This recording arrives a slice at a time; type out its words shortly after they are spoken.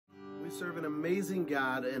serve an amazing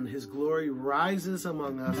God, and his glory rises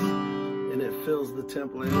among us and it fills the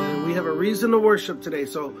temple. And we have a reason to worship today.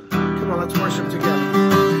 So come on, let's worship together.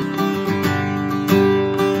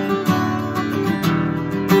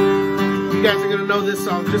 You guys are going to know this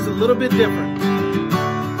song just a little bit different.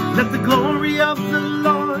 Let the glory of the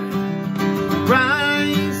Lord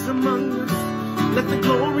rise among us. Let the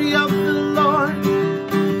glory of the Lord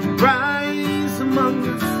rise among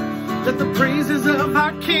us. Let the praises of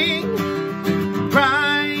our King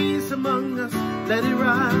rise among us. Let it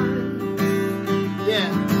rise. Yeah.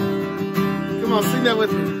 Come on, sing that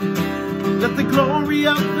with me. Let the glory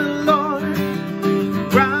of the Lord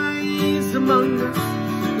rise among us.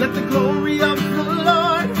 Let the glory of the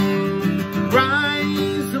Lord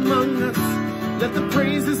rise among us. Let the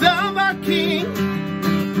praises of our King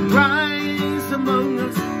rise among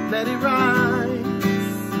us. Let it rise.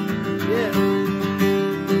 Yeah.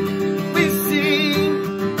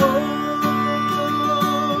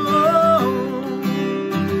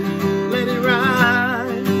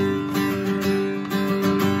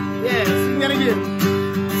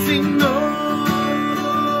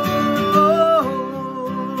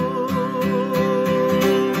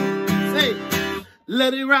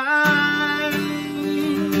 Let it rise,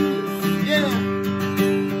 yeah.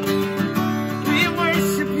 We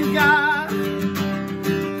worship you, God.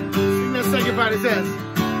 Sing that second part, it says,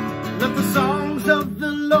 let the songs of the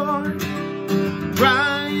Lord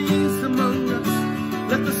rise among us.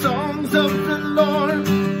 Let the songs of the Lord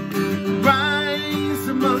rise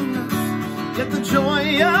among us. Let the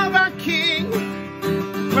joy of our King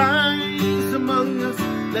rise among us.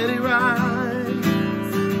 Let it rise.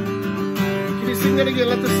 Sing that again.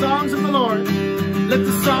 Let the songs of the Lord, let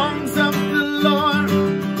the songs of the Lord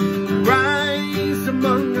rise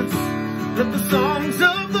among us. Let the songs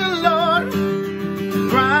of the Lord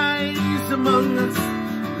rise among us.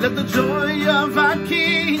 Let the joy of our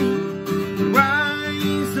King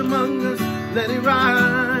rise among us. Let it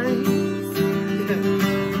rise.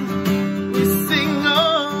 We sing,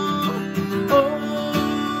 oh, oh,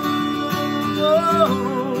 oh,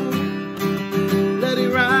 let it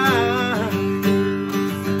rise.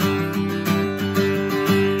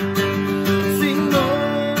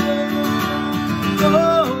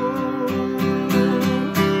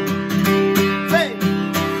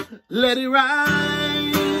 Let it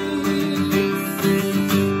rise.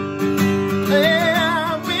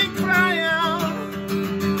 Yeah, we cry out.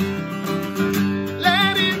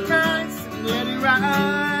 Let it rise. Let it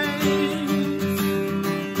rise.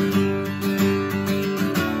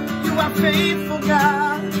 You are faithful,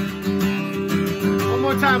 God. One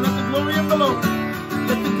more time. Let the glory of the Lord.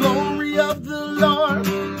 Let the glory of the Lord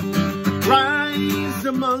rise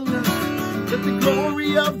among us. Let the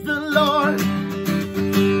glory of the Lord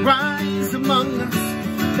rise among us.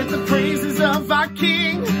 Let the praises of our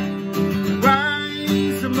King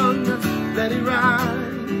rise among us. Let it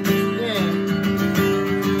rise. Yeah.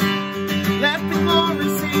 Let the glory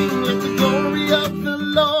sing. Let the glory of the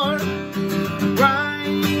Lord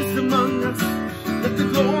rise among us. Let the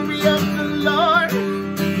glory of the Lord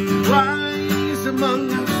rise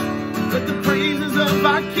among us. Let the praises of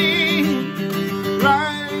our King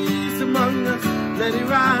rise among us. Let it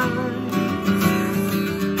rise.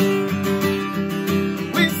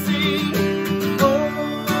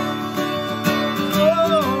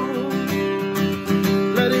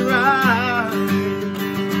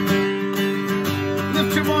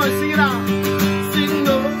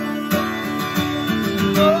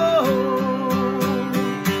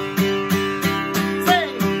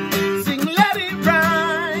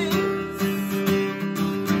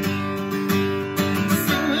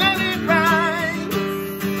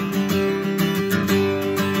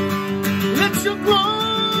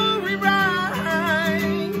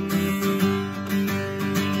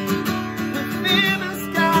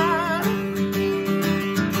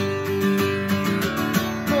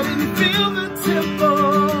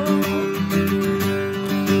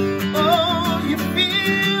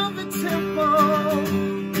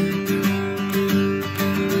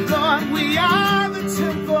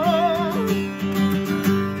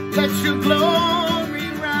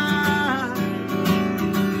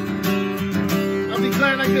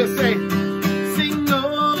 Say, sing no,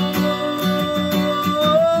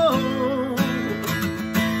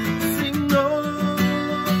 sing no,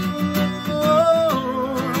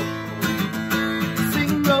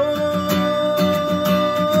 sing no.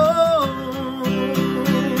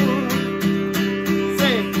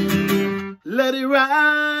 Say, let it rise.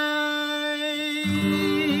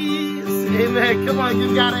 Amen. Come on,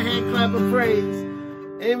 give God a hand clap of praise.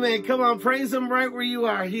 Amen. Come on, praise him right where you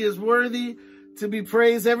are. He is worthy to be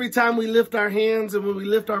praised every time we lift our hands and when we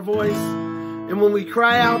lift our voice and when we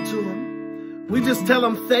cry out to him. We just tell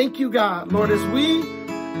him, thank you, God. Lord, as we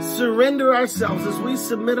surrender ourselves, as we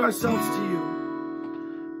submit ourselves to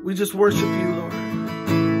you, we just worship you, Lord.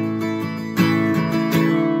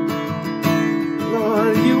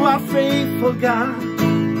 Lord, you are faithful, God.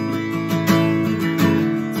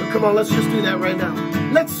 So come on, let's just do that right now.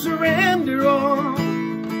 Let's surrender all.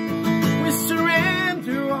 We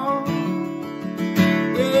surrender all.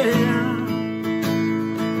 Yeah.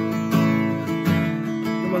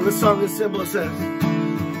 Come on, this song is simple. It says,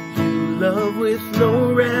 you love with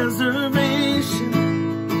no reservation.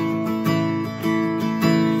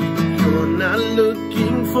 You're not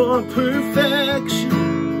looking for perfection.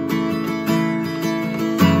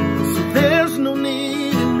 So there's no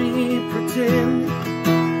need in me pretending.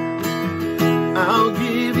 I'll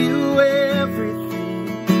give you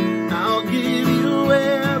everything. I'll give you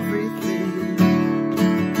everything.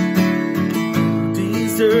 You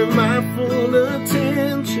deserve my full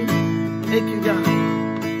attention. Thank you, God.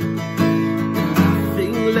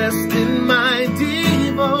 Nothing less than my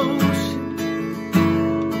devotion.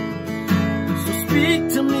 So speak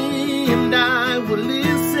to me and I will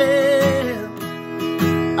listen.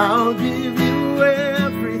 I'll give you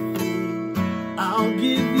everything. I'll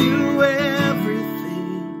give you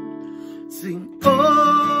everything. Sing,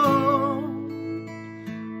 oh,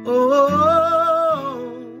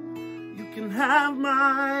 oh, you can have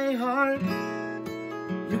my heart.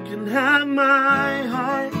 You can have my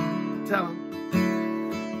heart. Tell him.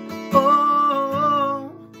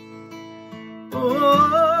 Oh,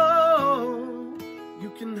 oh, you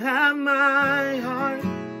can have my heart.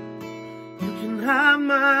 You can have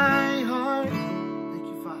my heart. Thank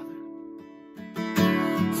you, Father.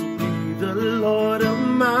 To be the Lord of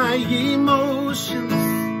my emotions.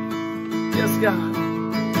 Yes, God.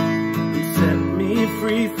 You set me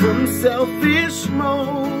free from selfish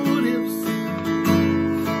motives.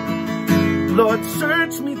 Lord,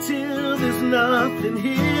 search me till there's nothing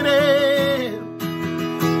hidden.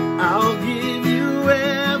 I'll give you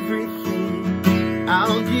everything.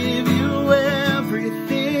 I'll give you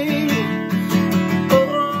everything.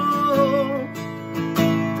 Oh,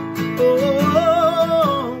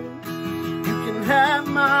 oh, you can have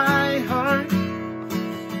my heart.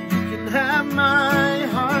 You can have my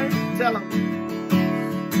heart. Tell them.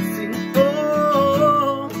 Sing,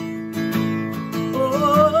 oh,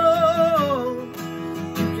 oh,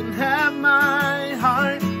 you can have my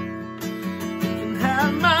heart. You can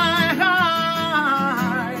have my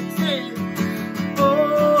heart. Say it.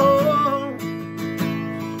 Oh,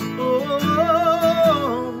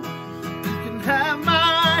 oh, you can have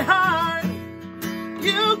my heart.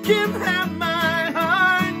 You can have my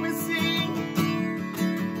heart. We sing.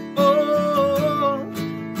 Oh,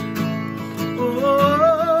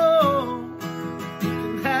 oh, you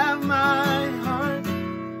can have my heart.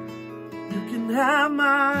 You can have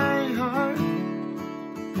my heart.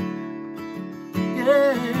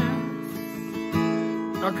 Yes.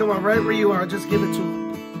 Now come on, right where you are, just give it to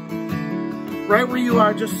him. Right where you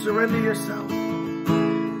are, just surrender yourself.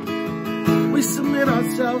 We submit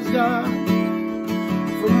ourselves, God,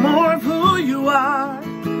 for more of who you are.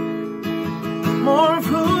 More of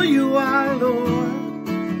who you are, Lord.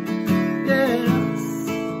 Yes.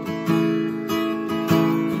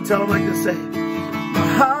 You tell them like this, say, my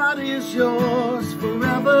heart is yours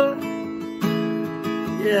forever.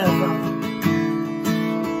 Yeah, Father.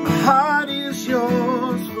 My heart is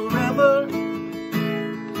yours forever.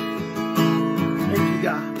 Thank you,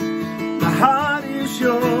 God. My heart is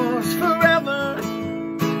yours forever.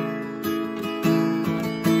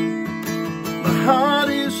 My heart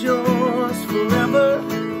is yours forever.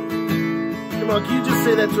 Come on, can you just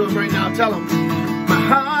say that to him right now? Tell him. My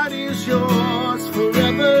heart is yours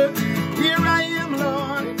forever. Here I am,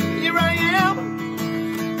 Lord. Here I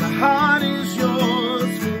am. My heart is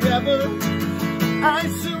yours forever. I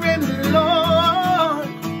surrender, Lord.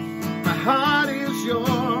 My heart is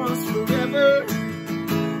yours forever.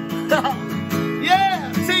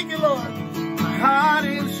 Yeah, take it, Lord. My heart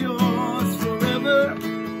is yours forever.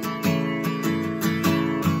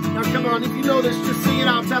 Now come on, if you know this, just sing it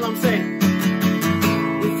out. Tell them, say it.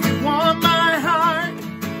 If you want my heart,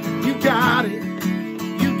 you got it.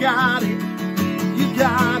 You got it. You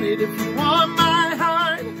got it. If you want my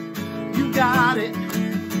heart, you got it.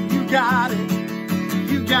 You got it.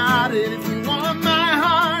 You got it. If you want my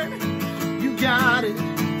heart, you got it.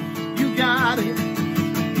 You got it.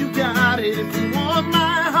 You got it. If you want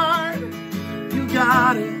my heart, you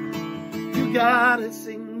got it. You got it.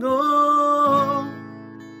 Sing, oh,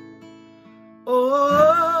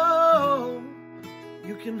 oh,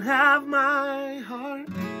 you can have my heart.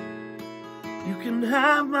 You can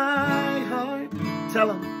have my heart.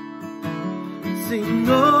 Tell him. Sing,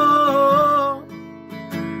 oh,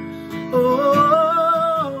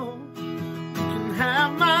 oh, you can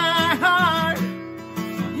have my heart.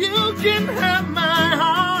 You can have my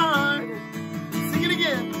heart. Sing it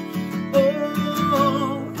again.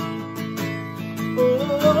 Oh,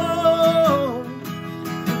 oh, you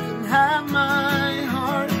can have my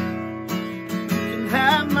heart. You can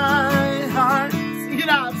have my heart. Sing it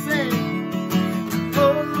out, sing.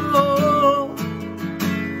 Oh,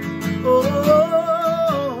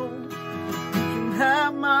 oh, you can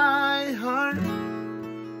have my heart.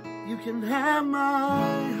 You can have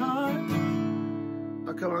my heart.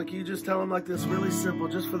 Oh, come on, can you just tell him like this, really simple,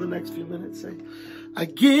 just for the next few minutes? Say, I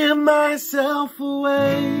give myself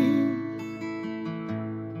away.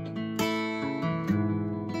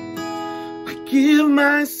 I give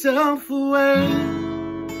myself away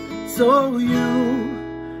so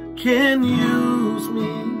you can use me.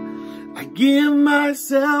 I give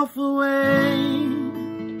myself away.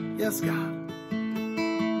 Yes, God.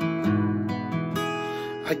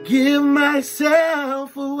 I give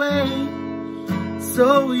myself away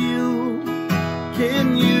so you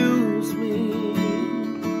can use me.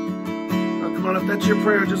 Now, come on, if that's your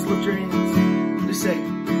prayer, just lift your hands. Just say,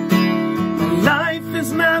 my life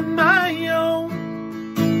is not my own.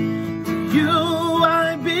 To you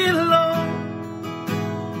I belong.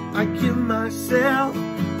 I give myself to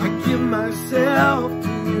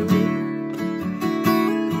you.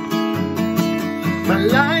 My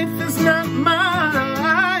life is not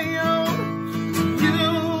my own. To you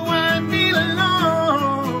I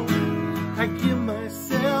belong. I give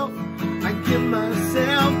myself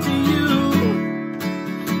to you.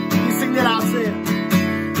 You sing that out, say it.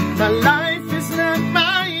 My life is not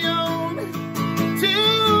my own. To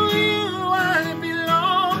you I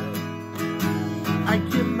belong.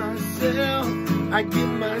 I give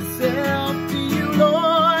myself to you,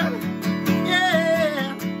 Lord.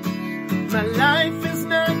 Yeah. My life is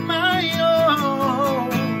not my own.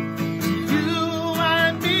 To you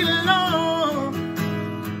I belong.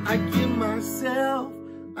 I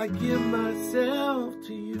give myself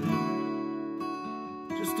to you.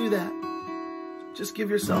 Just do that. Just give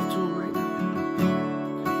yourself to him right now.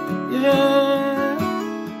 Yeah.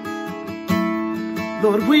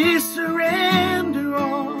 Lord, we surrender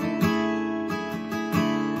all.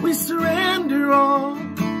 We surrender all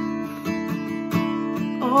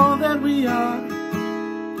that we are,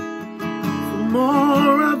 for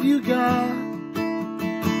more of you, God.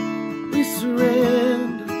 We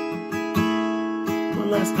surrender. One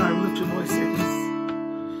last time, lift your voice, say this.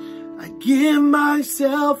 I give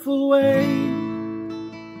myself away.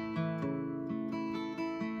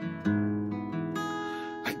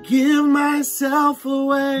 I give myself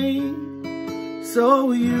away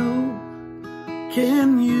so you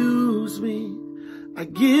can use me. I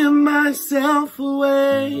give myself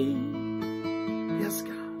away. Yes,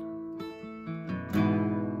 God.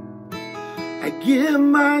 I give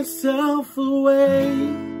myself away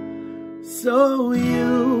so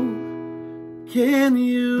you can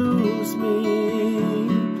use me.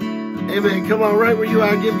 Amen. Come on, right where you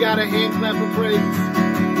are, give God a hand clap of praise.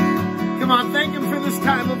 Come on, thank him for this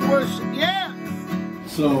time of worship. Yes.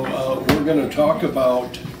 So we're going to talk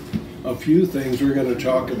about a few things. We're going to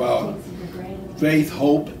talk about faith,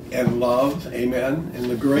 hope, and love. Amen. And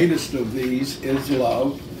the greatest of these is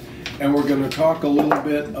love. And we're going to talk a little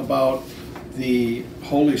bit about the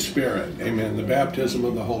Holy Spirit. Amen. The baptism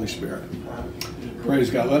of the Holy Spirit. Praise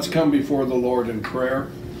God. Let's come before the Lord in prayer.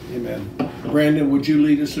 Amen. Brandon, would you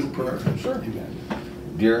lead us in prayer? Sure. Amen.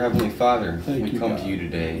 Dear Heavenly Father, Thank we you, come God. to you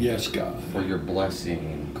today. Yes, God. For your blessing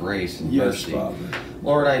and grace and Yes, mercy. Father.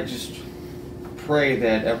 Lord, I just pray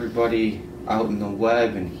that everybody out in the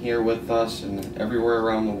web and here with us and everywhere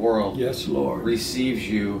around the world Yes, Lord. receives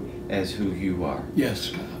you as who you are. Yes,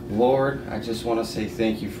 God. Lord, I just want to say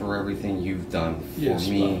thank you for everything you've done for Yes,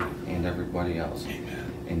 me Father. and everybody else.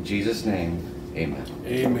 Amen. In Jesus' name, amen.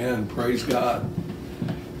 Amen. Praise God.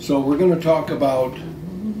 So we're going to talk about,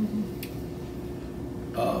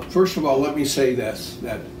 first of all, let me say this,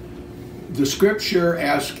 that the scripture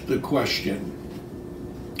asks the question,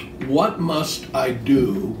 what must I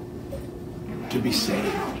do to be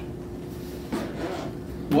saved?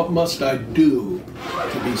 What must I do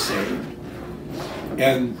to be saved?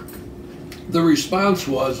 And the response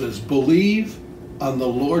is believe on the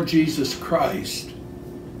Lord Jesus Christ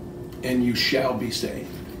and you shall be saved.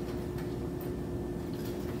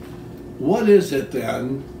 What is it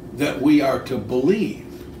then that we are to believe?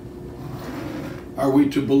 Are we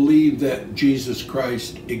to believe that Jesus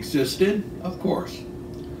Christ existed? Of course.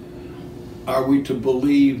 Are we to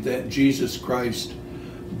believe that Jesus Christ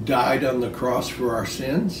died on the cross for our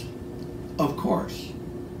sins? Of course.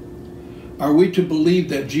 Are we to believe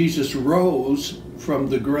that Jesus rose from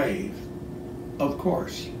the grave? Of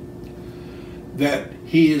course. That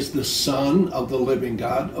he is the Son of the living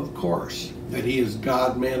God? Of course. That he is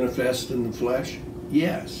God manifest in the flesh?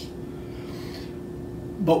 Yes.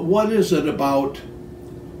 But what is it about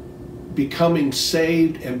becoming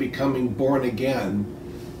saved and becoming born again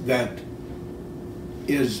that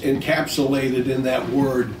is encapsulated in that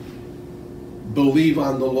word, believe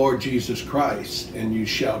on the Lord Jesus Christ and you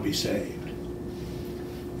shall be saved?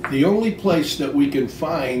 The only place that we can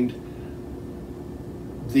find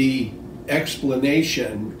the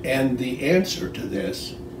explanation and the answer to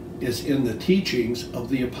this is in the teachings of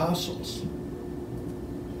the apostles.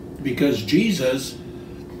 Because Jesus,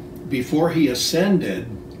 before he ascended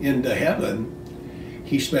into heaven,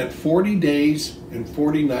 he spent 40 days and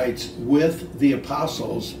 40 nights with the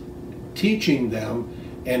apostles, teaching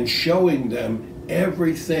them and showing them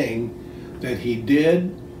everything that he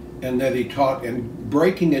did and that he taught, and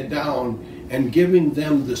breaking it down and giving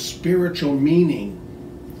them the spiritual meaning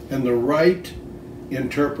and the right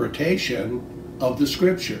interpretation of the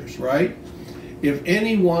scriptures, right? If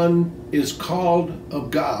anyone is called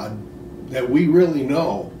of God that we really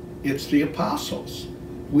know, it's the apostles.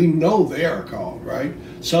 We know they are called, right?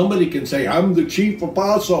 Somebody can say, I'm the chief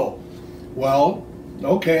apostle. Well,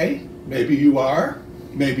 okay, maybe you are,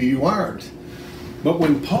 maybe you aren't. But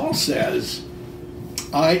when Paul says,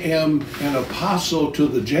 I am an apostle to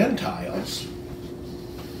the Gentiles,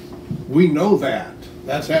 we know that.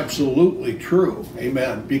 That's absolutely true.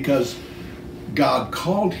 Amen. Because God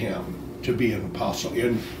called him to be an apostle.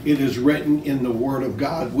 And it is written in the Word of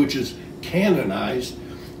God, which is canonized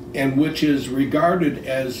and which is regarded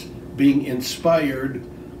as being inspired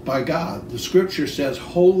by God. The scripture says,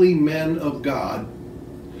 holy men of God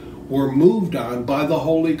were moved on by the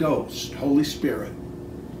Holy Ghost, Holy Spirit,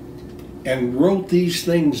 and wrote these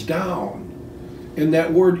things down. And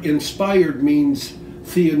that word inspired means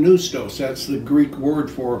theopneustos. That's the Greek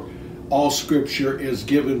word for all scripture is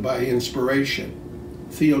given by inspiration.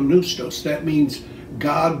 Theopneustos. That means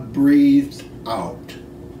God breathed out.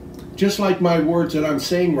 Just like my words that I'm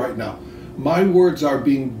saying right now. My words are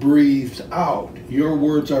being breathed out. Your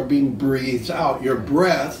words are being breathed out. Your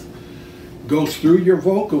breath goes through your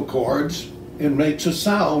vocal cords and makes a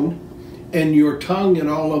sound, and your tongue and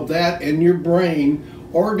all of that and your brain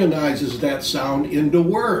organizes that sound into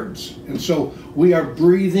words. And so we are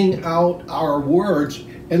breathing out our words,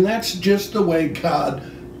 and that's just the way God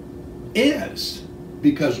is,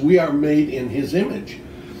 because we are made in his image.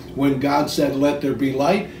 When God said, let there be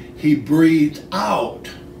light, he breathed out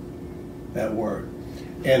that word.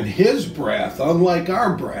 And his breath, unlike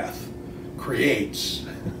our breath, creates.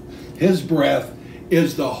 His breath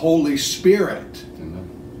is the Holy Spirit.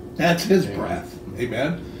 That's his breath.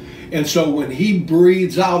 Amen. And so when he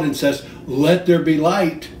breathes out and says, let there be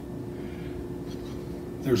light,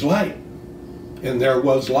 there's light. And there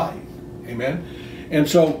was light. Amen. And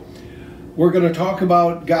so we're going to talk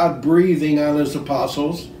about God breathing on his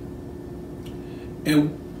apostles.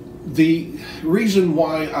 And the reason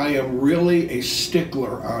why I am really a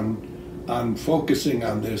stickler on focusing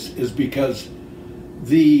on this is because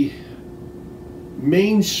the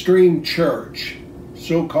mainstream church,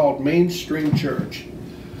 so-called mainstream church,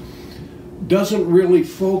 doesn't really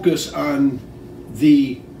focus on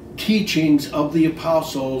the teachings of the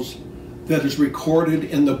apostles that is recorded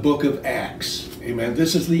in the book of Acts. Amen.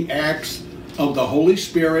 This is the Acts of the Holy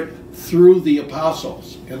Spirit through the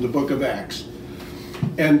apostles in the book of Acts.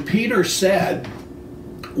 And Peter said,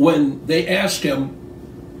 when they asked him,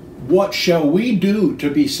 what shall we do to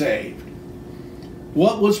be saved?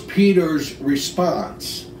 What was Peter's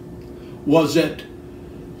response? Was it,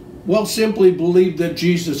 well, simply believe that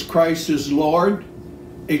Jesus Christ is Lord,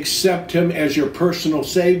 accept him as your personal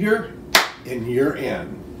Savior, and you're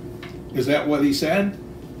in? Is that what he said?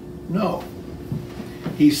 No.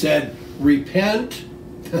 He said, repent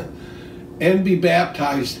and be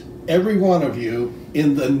baptized, every one of you,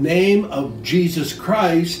 in the name of Jesus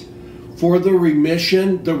Christ for the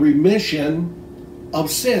remission of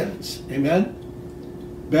sins. Amen?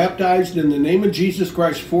 Baptized in the name of Jesus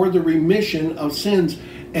Christ for the remission of sins,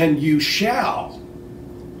 and you shall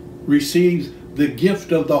receive the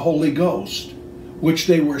gift of the Holy Ghost, which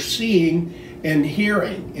they were seeing and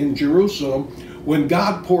hearing in Jerusalem when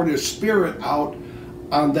God poured his Spirit out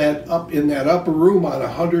on that in that upper room on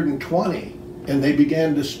 120, and they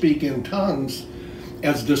began to speak in tongues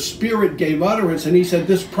as the Spirit gave utterance. And he said,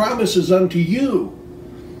 this promise is unto you.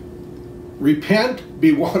 Repent,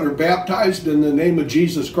 be water baptized in the name of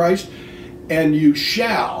Jesus Christ, and you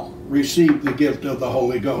shall receive the gift of the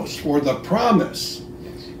Holy Ghost. For the promise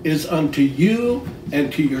is unto you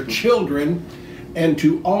and to your children and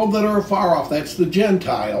to all that are far off. That's the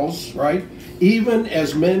Gentiles, right? Even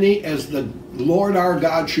as many as the Lord our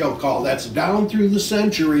God shall call. That's down through the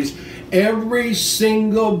centuries. Every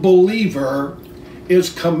single believer is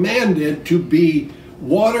commanded to be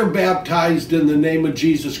water baptized in the name of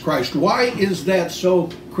Jesus Christ. Why is that so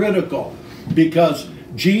critical? Because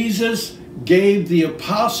Jesus gave the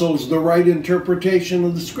apostles the right interpretation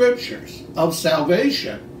of the scriptures, of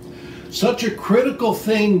salvation. Such a critical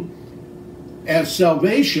thing as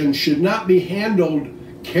salvation should not be handled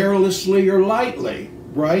carelessly or lightly,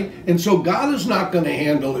 right? And so God is not going to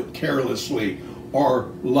handle it carelessly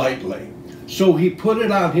or lightly. So he put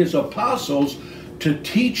it on his apostles to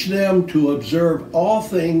teach them to observe all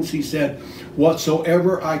things, he said,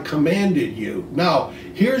 whatsoever I commanded you. Now,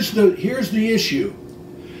 here's the issue.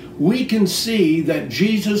 We can see that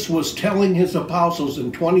Jesus was telling his apostles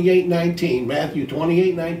in 28:19, Matthew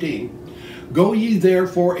 28:19, go ye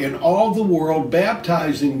therefore in all the world,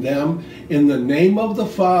 baptizing them in the name of the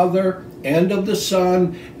Father and of the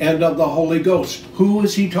Son and of the Holy Ghost. Who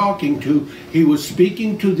is he talking to? He was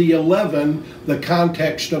speaking to the 11, the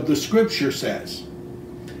context of the scripture says.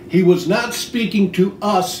 He was not speaking to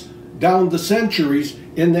us down the centuries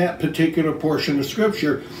in that particular portion of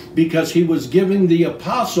scripture, because he was giving the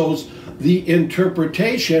apostles the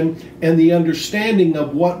interpretation and the understanding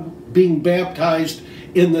of what being baptized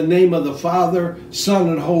in the name of the Father, Son,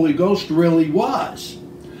 and Holy Ghost really was.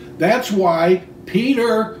 That's why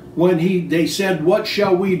Peter, when they said, what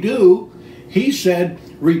shall we do? He said,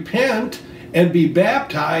 repent and be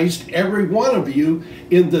baptized, every one of you,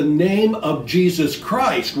 in the name of Jesus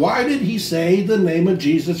Christ. Why did he say the name of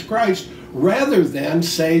Jesus Christ rather than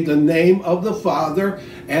say the name of the Father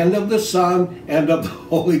and of the Son and of the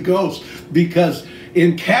Holy Ghost? Because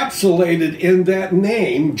encapsulated in that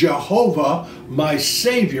name, Jehovah, my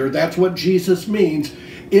Savior, that's what Jesus means,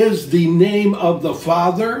 is the name of the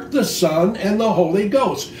Father, the Son, and the Holy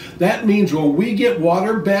Ghost. That means when we get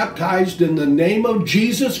water baptized in the name of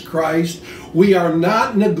Jesus Christ, we are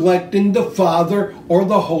not neglecting the Father or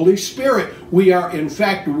the Holy Spirit. We are in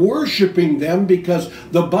fact worshiping them, because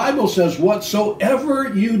the Bible says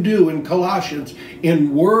whatsoever you do in Colossians,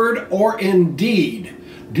 in word or in deed,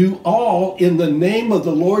 do all in the name of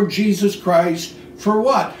the Lord Jesus Christ. For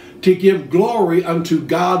what? To give glory unto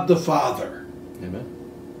God the Father. Amen.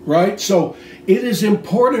 Right? So it is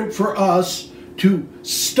important for us to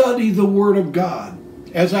study the Word of God.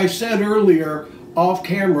 As I said earlier off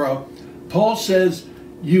camera, Paul says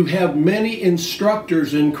you have many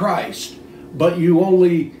instructors in Christ, but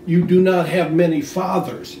you do not have many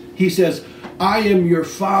fathers. He says, I am your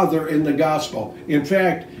father in the gospel. In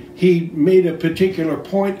fact, he made a particular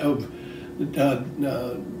point of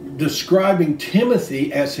describing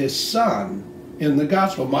Timothy as his son in the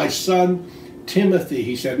gospel. My son Timothy,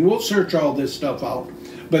 he said. And we'll search all this stuff out.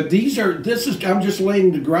 But I'm just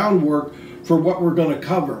laying the groundwork for what we're going to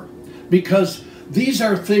cover. Because these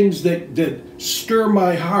are things that stir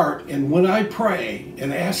my heart. And when I pray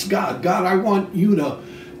and ask God, I want you to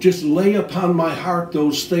just lay upon my heart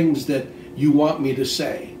those things that you want me to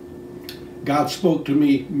say. God spoke to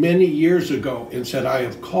me many years ago and said, I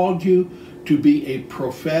have called you to be a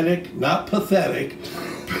prophetic, not pathetic,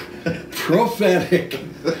 prophetic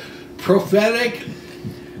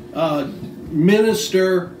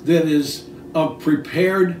minister that is of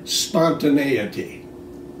prepared spontaneity.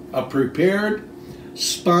 A prepared,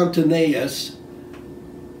 spontaneous,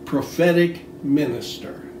 prophetic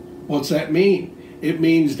minister. What's that mean? It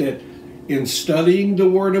means that in studying the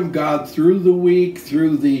Word of God through the week,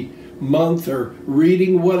 through the month, or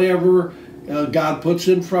reading whatever God puts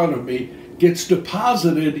in front of me, gets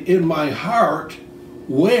deposited in my heart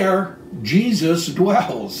where Jesus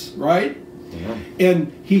dwells, right? Yeah.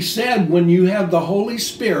 And he said when you have the Holy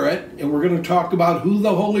Spirit, and we're going to talk about who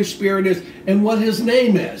the Holy Spirit is and what his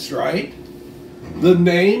name is, right? The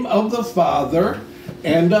name of the Father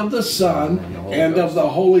and of the Son and of the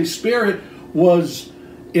Holy Spirit was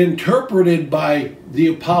interpreted by the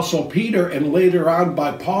Apostle Peter and later on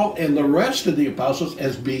by Paul and the rest of the apostles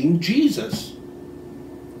as being Jesus,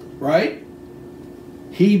 right?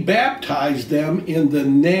 He baptized them in the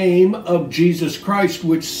name of Jesus Christ,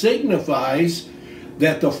 which signifies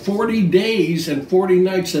that the 40 days and 40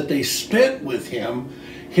 nights that they spent with him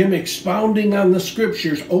expounding on the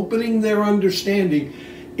scriptures, opening their understanding,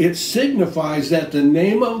 it signifies that the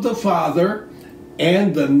name of the Father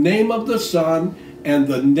and the name of the Son and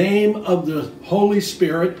the name of the Holy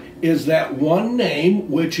Spirit is that one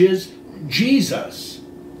name, which is Jesus.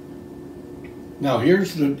 Now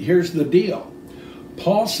here's the deal.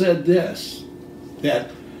 Paul said this,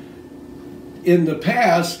 that in the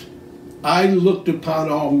past I looked upon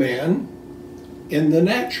all men in the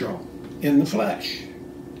natural, in the flesh.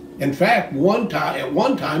 In fact, at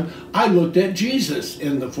one time I looked at Jesus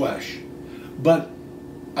in the flesh. But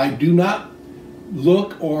I do not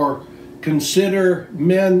look or consider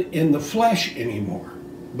men in the flesh anymore,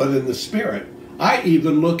 but in the spirit. I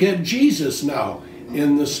even look at Jesus now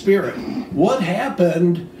in the spirit. What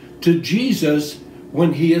happened to Jesus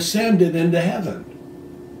when he ascended into heaven?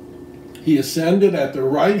 He ascended at the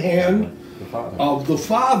right hand of the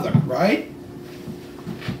Father, right?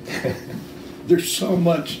 There's so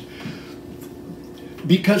much.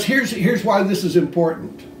 Because here's why this is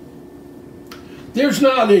important. There's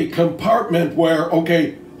not a compartment where,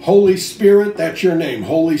 okay, Holy Spirit, that's your name.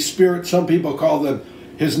 Holy Spirit, some people call them,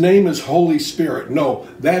 his name is Holy Spirit. No,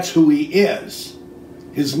 that's who he is.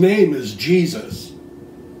 His name is Jesus.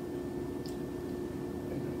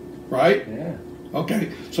 Right? Yeah.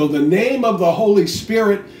 Okay, so the name of the Holy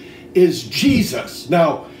Spirit is Jesus.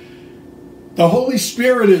 Now, the Holy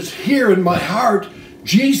Spirit is here in my heart.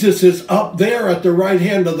 Jesus is up there at the right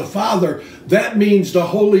hand of the Father. That means the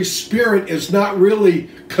Holy Spirit is not really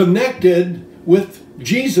connected with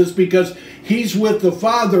Jesus because he's with the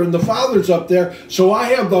Father and the Father's up there. So I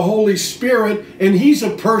have the Holy Spirit and he's a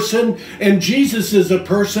person and Jesus is a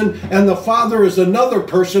person and the Father is another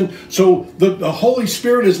person. So the Holy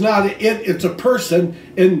Spirit is not it's a person.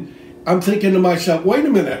 And I'm thinking to myself, wait a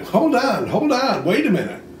minute, hold on, wait a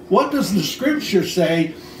minute. What does the scripture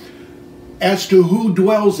say as to who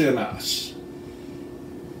dwells in us?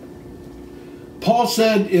 Paul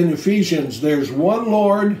said in Ephesians, there's one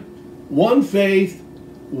Lord, one faith,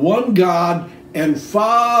 one God, and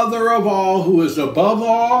Father of all, who is above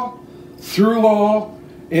all, through all,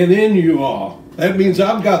 and in you all. That means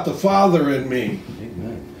I've got the Father in me.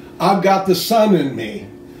 Amen. I've got the Son in me.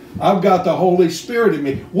 I've got the Holy Spirit in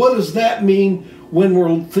me. What does that mean when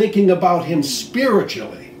we're thinking about him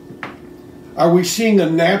spiritually? Are we seeing a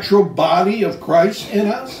natural body of Christ in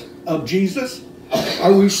us, of Jesus?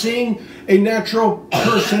 Are we seeing a natural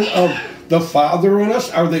person of the Father in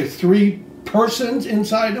us? Are there three persons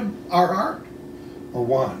inside of our heart? Or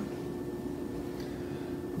one?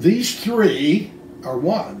 These three are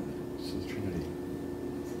one. It's the Trinity.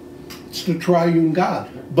 It's the triune God.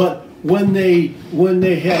 But when they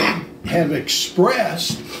have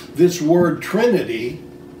expressed this word Trinity,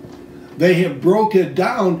 they have broke it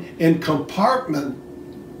down in put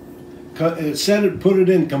it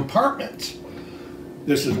in compartments.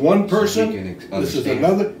 This is one person, this is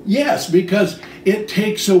another. Yes, because it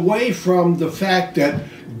takes away from the fact that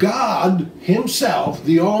God himself,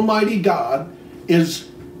 the Almighty God, is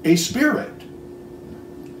a spirit.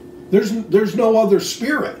 There's no other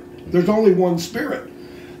spirit. There's only one spirit.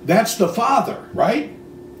 That's the Father, right?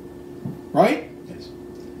 Right? Yes.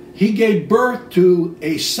 He gave birth to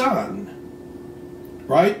a son,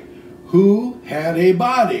 right, who had a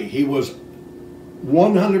body. He was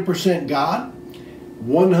 100% God,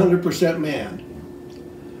 100%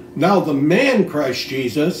 man. Now the man, Christ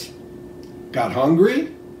Jesus, got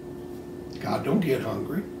hungry. God don't get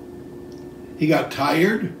hungry. He got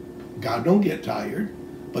tired. God don't get tired.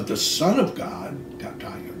 But the Son of God got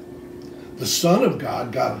tired. The Son of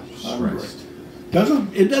God got hungry.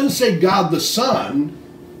 It doesn't say God the Son,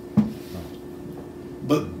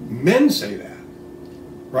 but men say that,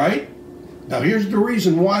 right? Now here's the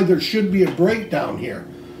reason why there should be a breakdown here.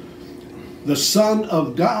 The Son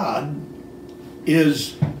of God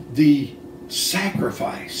is the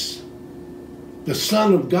sacrifice. The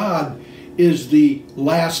Son of God is the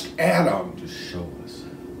last Adam. To show us.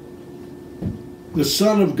 The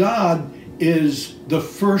Son of God is the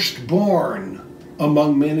firstborn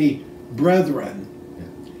among many brethren.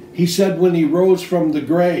 Yeah. He said when he rose from the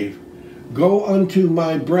grave, "Go unto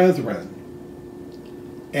my brethren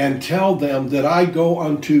and tell them that I go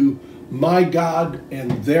unto my God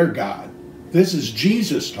and their God." This is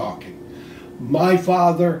Jesus talking. My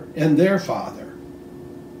Father and their Father.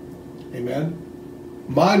 Amen.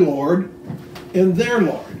 My Lord and their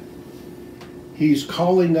Lord. He's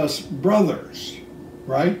calling us brothers,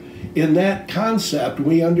 right? In that concept,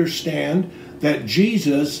 we understand that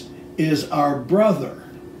Jesus is our brother,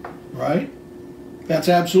 right? That's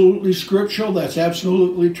absolutely scriptural, that's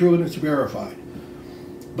absolutely true, and it's verified.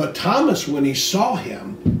 But Thomas, when he saw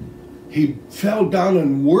him, he fell down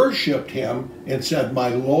and worshiped him and said, "My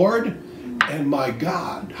Lord and my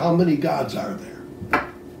God." How many gods are there?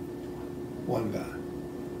 One God.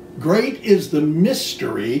 Great is the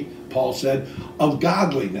mystery, Paul said, of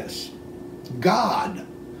godliness. God.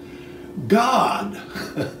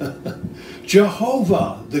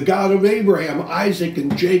 Jehovah, the God of Abraham, Isaac,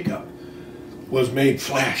 and Jacob, was made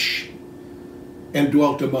flesh and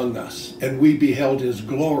dwelt among us. And we beheld his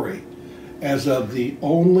glory as of the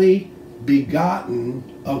only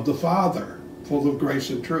begotten of the Father, full of grace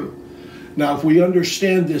and truth. Now, if we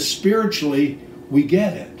understand this spiritually, we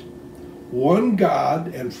get it. One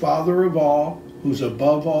God and Father of all, who's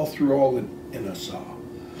above all, through all, and in us all.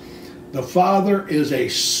 The Father is a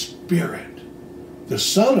spirit. The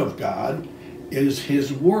Son of God is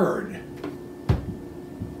his word.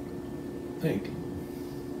 Think.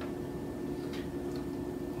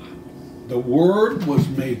 The Word was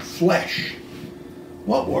made flesh.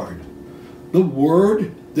 What word? The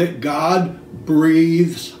word that God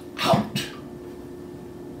breathes out.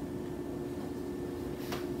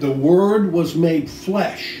 The Word was made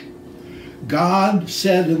flesh. God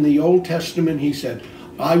said in the Old Testament, he said,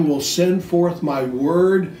 I will send forth my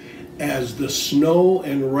word as the snow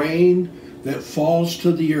and rain that falls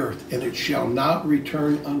to the earth, and it shall not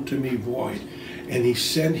return unto me void. And he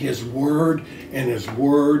sent his word, and his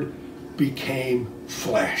word became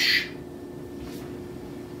flesh.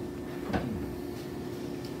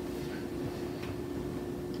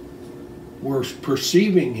 We're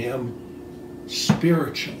perceiving him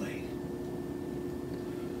spiritually,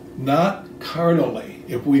 not carnally.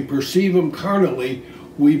 If we perceive him carnally,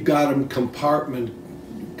 we've got him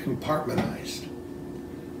compartmentized.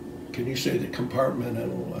 Can you say that?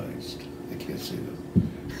 Compartmentalized? I can't say that.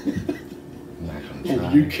 I'm not gonna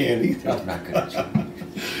try. You can't either. I'm not gonna try.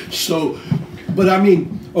 So, but I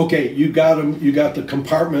mean, okay, you got him. You got the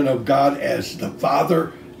compartment of God as the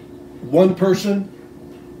Father, one person.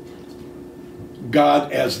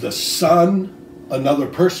 God as the Son, another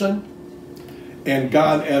person, and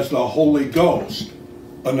God as the Holy Ghost,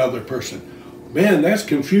 another person. Man, that's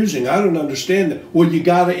confusing. I don't understand that. Well, you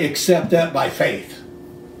got to accept that by faith.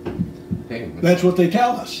 That's what they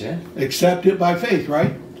tell us. Yeah. Accept it by faith,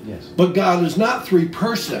 right? Yes. But God is not three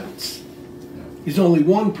persons. He's only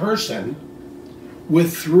one person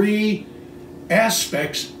with three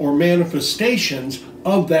aspects or manifestations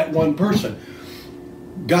of that one person.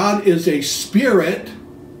 God is a spirit.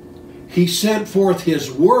 He sent forth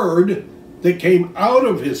his word that came out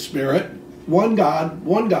of his spirit. One God,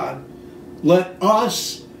 one God. Let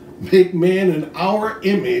us make man in our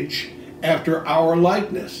image after our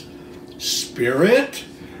likeness. Spirit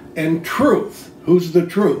and truth. Who's the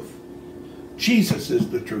truth? Jesus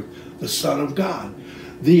is the truth, the Son of God.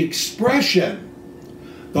 The expression,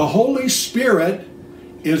 the Holy Spirit,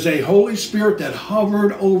 is a Holy Spirit that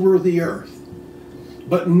hovered over the earth.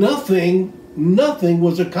 But nothing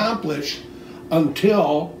was accomplished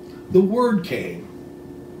until the Word came.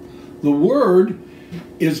 The Word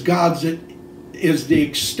is is the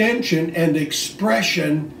extension and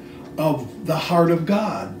expression of the heart of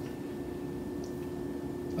God.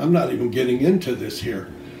 I'm not even getting into this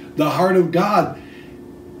here. The heart of God.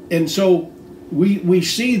 And so we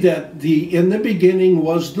see that in the beginning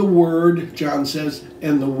was the Word, John says,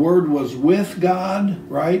 and the Word was with God,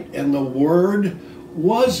 right? And the Word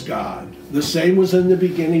was God. The same was in the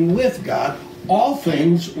beginning with God. All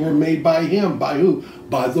things were made by him. By who?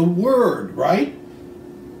 By the Word, right?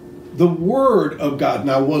 The Word of God.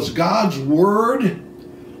 Now, was God's Word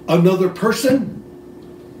another person?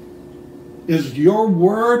 Is your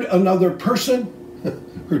Word another person?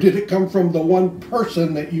 Or did it come from the one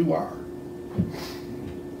person that you are?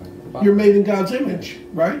 You're made in God's image,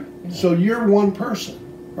 right? So you're one person,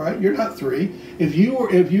 right? You're not three. If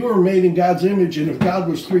you were made in God's image, and if God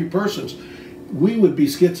was three persons, we would be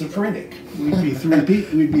schizophrenic. We'd be three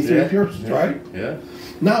people. We'd be three persons, right? Yeah.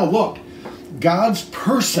 Now look, God's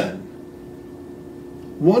person,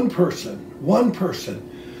 one person,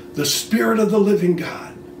 the Spirit of the living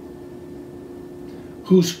God,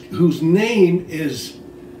 whose name is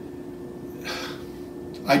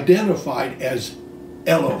identified as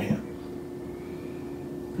Elohim.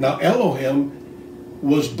 Now Elohim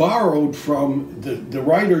was borrowed from, the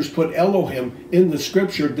writers put Elohim in the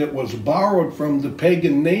scripture that was borrowed from the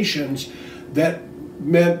pagan nations that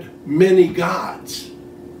meant many gods.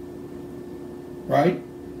 Right?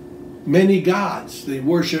 Many gods. They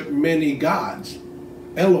worship many gods.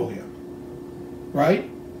 Elohim. Right?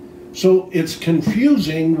 So it's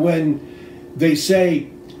confusing when they say,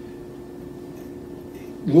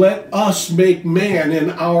 let us make man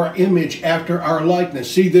in our image after our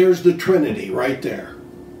likeness. See, there's the Trinity right there.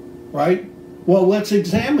 Right? Well, let's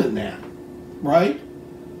examine that. Right?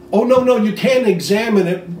 Oh, no, you can't examine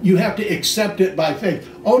it. You have to accept it by faith.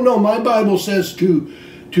 Oh, no, my Bible says to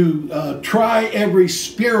try every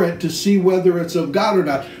spirit to see whether it's of God or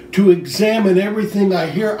not, to examine everything I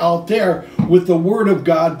hear out there with the Word of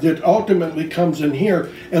God that ultimately comes in here.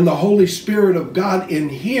 And the Holy Spirit of God in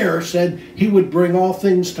here said He would bring all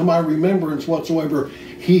things to my remembrance whatsoever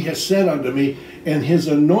He has said unto me, and His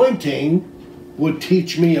anointing would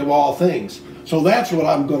teach me of all things. So that's what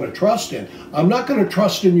I'm going to trust in. I'm not going to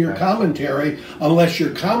trust in your commentary unless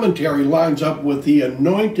your commentary lines up with the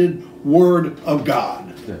anointed Word of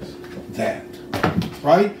God. Yes. That,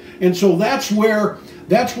 right? And so that's where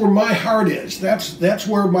my heart is. That's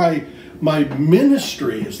where my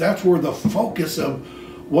ministry is. That's where the focus of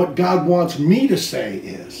what God wants me to say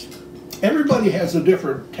is. Everybody has a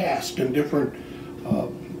different task and different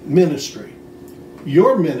ministry.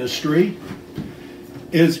 Your ministry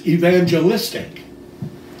is evangelistic,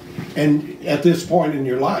 and at this point in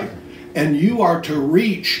your life, and you are to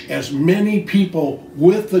reach as many people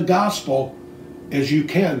with the gospel as you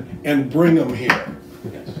can and bring them here.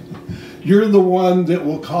 Yes. You're the one that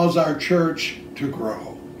will cause our church to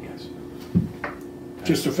grow. Yes.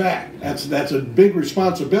 Just a fact. That's a big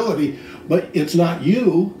responsibility, but it's not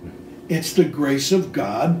you. It's the grace of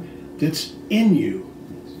God that's in you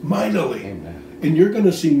mightily. Amen. And you're going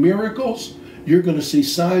to see miracles. You're going to see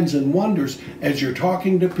signs and wonders as you're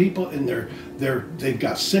talking to people and they've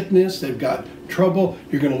got sickness, they've got trouble.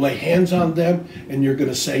 You're going to lay hands on them and you're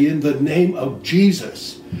going to say, in the name of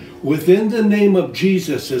Jesus. Within the name of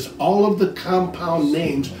Jesus is all of the compound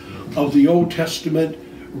names of the Old Testament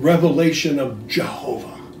revelation of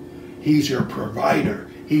Jehovah. He's your provider.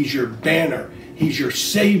 He's your banner. He's your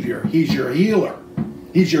savior. He's your healer.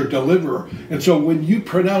 He's your deliverer. And so when you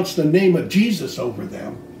pronounce the name of Jesus over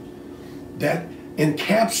them, that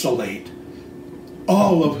encapsulate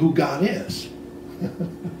all of who God is.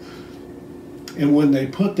 And when they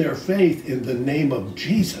put their faith in the name of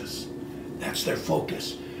Jesus, that's their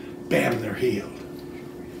focus. Bam, they're healed.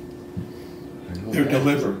 They're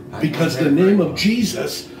delivered. Because the name of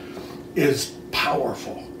Jesus is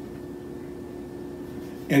powerful.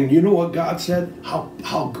 And you know what God said?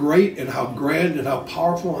 How great and how grand and how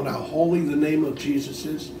powerful and how holy the name of Jesus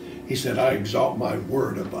is. He said, I exalt my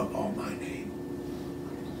word above all my name.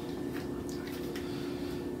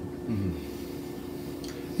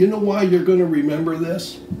 You know why you're going to remember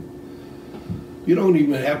this? You don't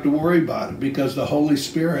even have to worry about it, because the Holy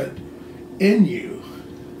Spirit in you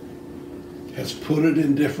has put it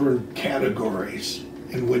in different categories.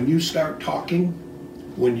 And when you start talking,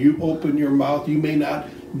 when you open your mouth, you may not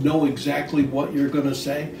know exactly what you're going to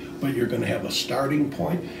say, but you're going to have a starting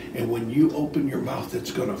point. And when you open your mouth, it's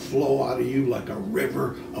going to flow out of you like a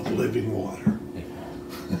river of living water.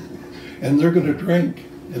 And they're going to drink,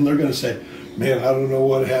 and they're going to say, man, I don't know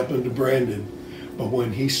what happened to Brandon, but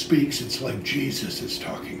when he speaks, it's like Jesus is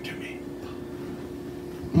talking to me.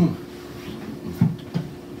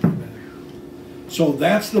 So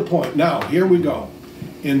that's the point. Now, here we go.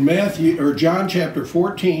 In John chapter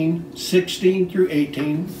 14, 16 through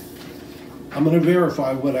 18, I'm going to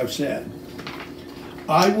verify what I've said.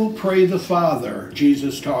 I will pray the Father,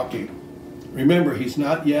 Jesus talking. Remember, he's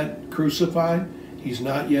not yet crucified. He's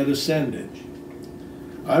not yet ascended.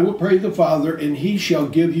 I will pray the Father, and he shall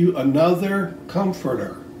give you another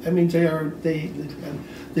comforter. That means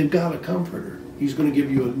they've got a comforter. He's going to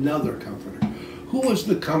give you another comforter. Who was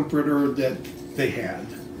the comforter that they had?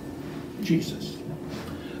 Jesus.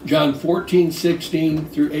 John 14, 16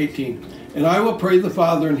 through 18. And I will pray the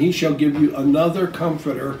Father, and he shall give you another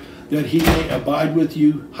comforter, that he may abide with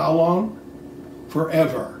you. How long?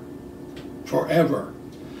 Forever. Forever.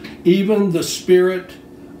 Even the Spirit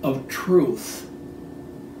of truth.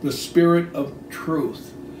 The Spirit of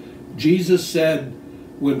truth. Jesus said,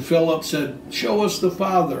 when Philip said, show us the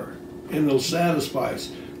Father, and it'll satisfy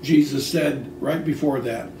us. Jesus said right before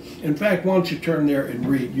that. In fact, why don't you turn there and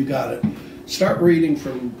read? You got it. Start reading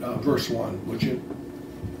from verse 1, would you?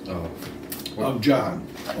 Oh. Of John.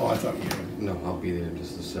 Oh, I thought you were. No, I'll be there in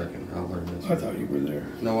just a second. I'll learn this. I thought you were there.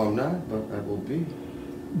 No, I'm not, but I will be.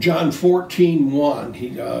 John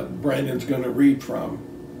 14:1. Brandon's going to read from.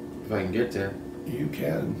 If I can get there. You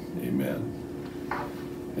can. Amen.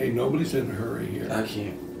 Hey, nobody's in a hurry here. I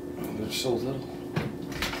can't. Oh, there's so little.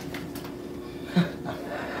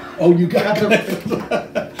 Oh, you got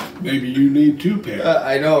it. Maybe you need two pairs.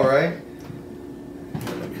 I know, right?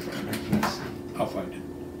 Let me find it. I'll find it.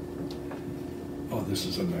 Oh, this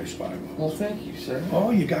is a nice Bible. Well, thank you, sir.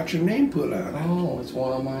 Oh, you got your name put on it. Oh, it's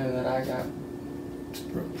one of mine that I got.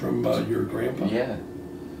 From your grandpa? Yeah.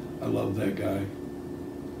 I love that guy.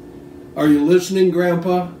 Are you listening,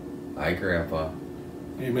 Grandpa? Hi, Grandpa.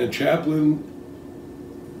 Amen. Chaplain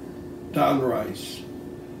Don Rice.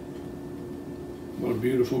 What a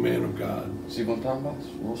beautiful man of God. See what I'm talking about? It's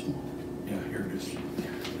real small. Yeah, here it is.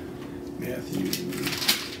 Matthew,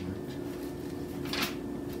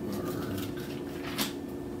 Mark,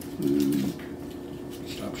 Luke.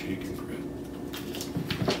 Stop shaking, Fred.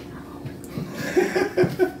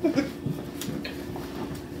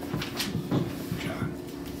 John.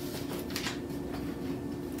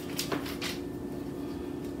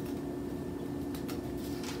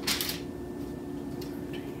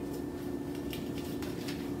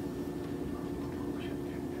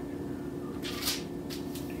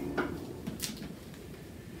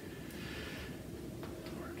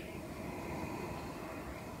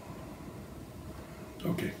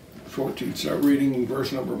 Okay, 14. Start reading in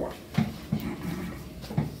verse number 1.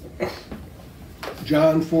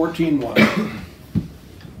 John 14:1.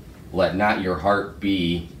 Let not your heart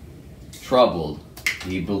be troubled.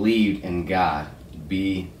 Ye believed in God.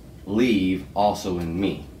 Believe also in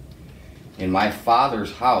me. In my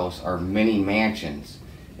Father's house are many mansions.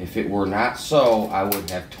 If it were not so, I would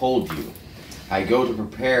have told you. I go to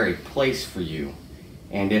prepare a place for you.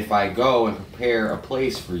 And if I go and prepare a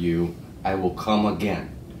place for you, I will come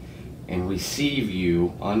again and receive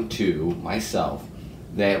you unto myself,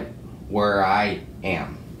 that where I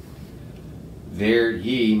am, there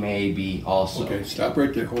ye may be also. Okay, stop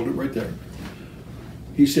right there. Hold it right there.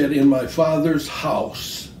 He said, in my Father's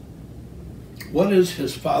house. What is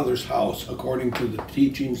his Father's house according to the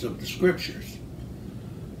teachings of the Scriptures?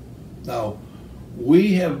 Now,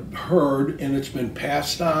 we have heard, and it's been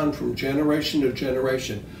passed on from generation to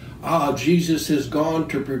generation, Jesus has gone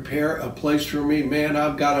to prepare a place for me. Man,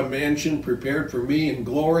 I've got a mansion prepared for me in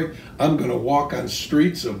glory. I'm going to walk on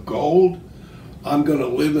streets of gold. I'm going to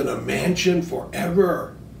live in a mansion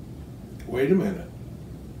forever. Wait a minute.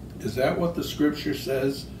 Is that what the Scripture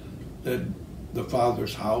says that the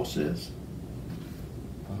Father's house is?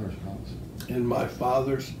 Father's house. In my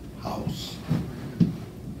Father's house.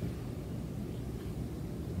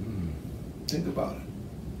 Think about it.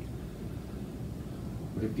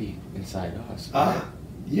 Would it be inside us?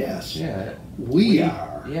 Yes. Yeah. We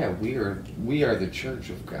are. Yeah, we are the church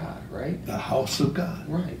of God, right? The house of God.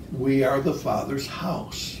 Right. We are the Father's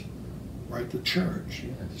house, right? The church.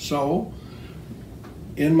 Yes. So,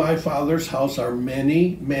 in my Father's house are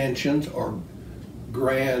many mansions or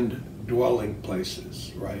grand dwelling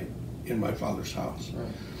places, right? In my Father's house.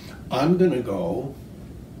 Right. I'm going to go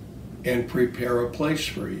and prepare a place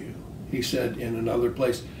for you. He said in another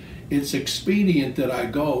place, it's expedient that I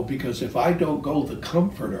go, because if I don't go, the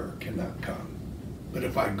Comforter cannot come. But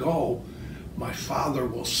if I go, my Father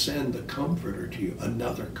will send the Comforter to you,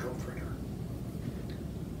 another Comforter.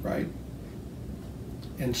 Right?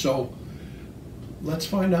 And so, let's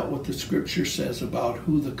find out what the Scripture says about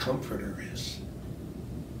who the Comforter is.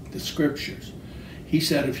 The Scriptures. He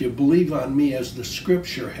said, if you believe on me, as the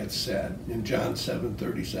Scripture had said in John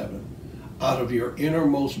 7:37, out of your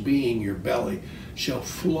innermost being, your belly, shall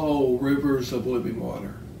flow rivers of living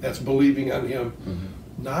water. That's believing on him,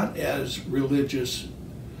 not as religious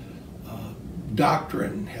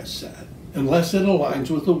doctrine has said, unless it aligns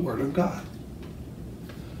with the Word of God.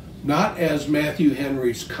 Not as Matthew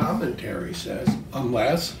Henry's commentary says,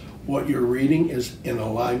 unless what you're reading is in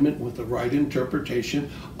alignment with the right interpretation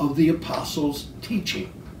of the apostles'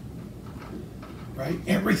 teaching. Right?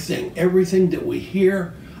 Everything that we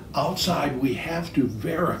hear outside, we have to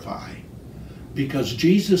verify. Because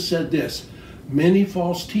Jesus said this, many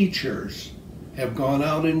false teachers have gone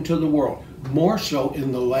out into the world, more so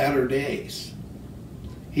in the latter days.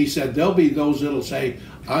 He said there'll be those that'll say,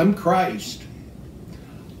 I'm Christ.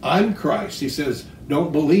 I'm Christ. He says,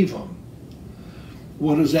 don't believe them.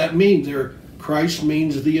 What does that mean? Christ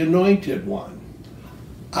means the anointed one.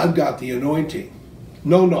 I've got the anointing.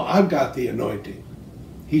 No, I've got the anointing.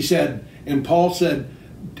 He said, and Paul said,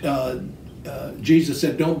 Jesus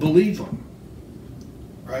said, don't believe them.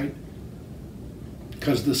 Right?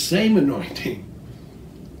 Because the same anointing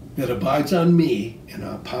that abides on me and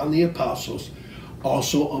upon the apostles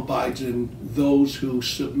also abides in those who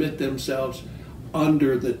submit themselves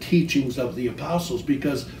under the teachings of the apostles,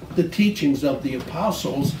 because the teachings of the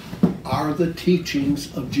apostles are the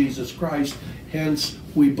teachings of Jesus Christ. Hence,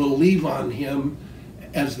 we believe on him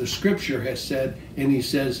as the Scripture has said, and he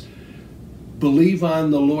says, believe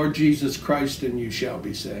on the Lord Jesus Christ and you shall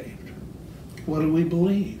be saved. What do we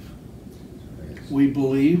believe? We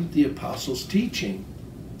believe the apostles' teaching.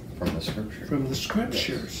 From the Scripture. From the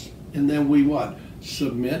Scriptures. Yes. And then we what?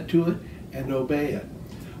 Submit to it and obey it.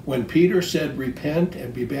 When Peter said, repent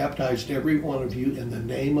and be baptized every one of you in the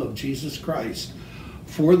name of Jesus Christ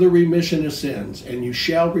for the remission of sins, and you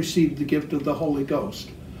shall receive the gift of the Holy Ghost.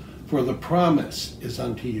 for the promise is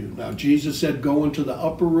unto you. Now Jesus said, go into the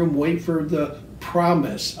upper room, wait for the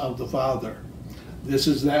promise of the Father. This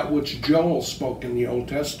is that which Joel spoke in the Old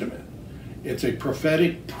Testament. It's a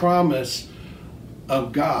prophetic promise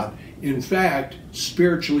of God. In fact,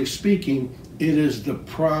 spiritually speaking, it is the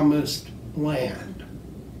promised land,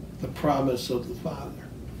 the promise of the Father,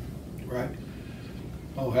 right?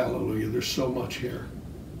 Oh, hallelujah, there's so much here.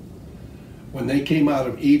 When they came out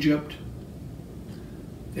of Egypt,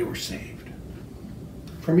 they were saved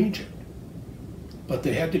from Egypt. But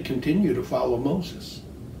they had to continue to follow Moses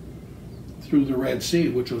through the Red Sea,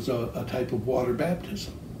 which was a type of water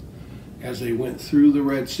baptism. As they went through the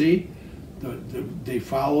Red Sea, they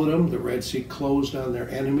followed them. The Red Sea closed on their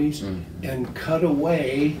enemies and cut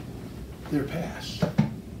away their past.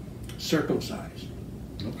 Circumcised.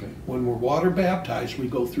 Okay. When we're water baptized, we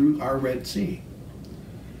go through our Red Sea.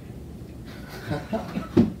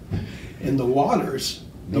 And the waters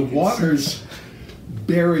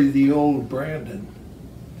bury the old Brandon.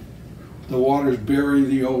 The waters bury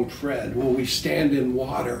the old Fred. When we stand in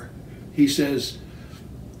water, he says,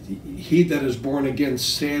 he that is born again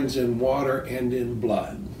stands in water and in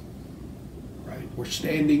blood. Right? We're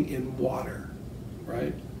standing in water.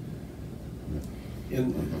 Right?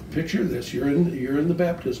 Picture this, you're in the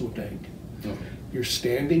baptismal tank. Okay. You're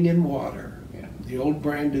standing in water. Yeah. The old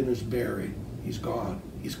Brandon is buried. He's gone.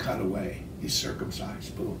 He's cut away. He's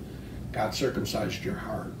circumcised. Boom. God circumcised your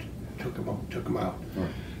heart. Took him out. Right.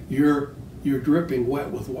 You're dripping wet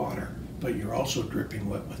with water, but you're also dripping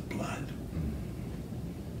wet with blood.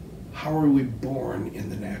 How are we born in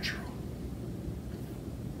the natural?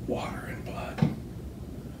 Water and blood.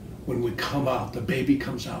 When we come out, the baby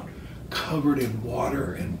comes out covered in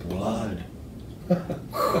water and blood.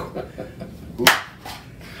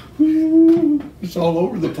 It's all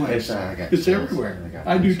over the place. It's everywhere.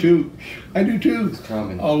 I do too. It's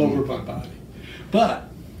coming. All over my body. But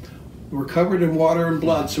we're covered in water and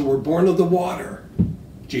blood, so we're born of the water.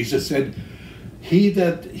 Jesus said,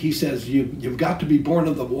 he says, you've got to be born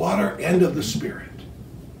of the water and of the Spirit.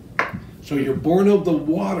 So you're born of the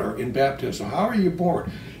water in baptism. How are you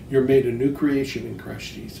born? You're made a new creation in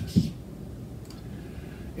Christ Jesus.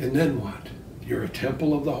 And then what? You're a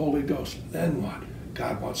temple of the Holy Ghost. Then what?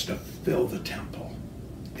 God wants to fill the temple.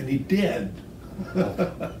 And he did.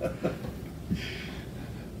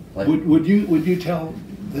 Would you tell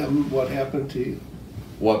them what happened to you?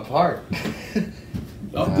 What part?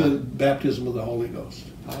 Of the baptism of the Holy Ghost.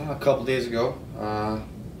 A couple days ago,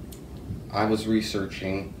 I was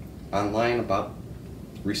researching online about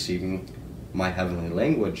receiving my heavenly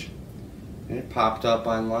language. And it popped up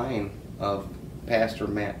online of Pastor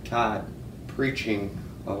Matt Todd preaching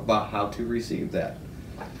about how to receive that.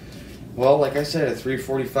 Well, like I said, at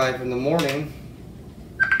 3:45 in the morning,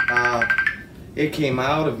 it came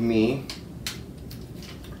out of me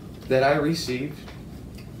that I received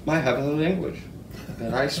my heavenly language.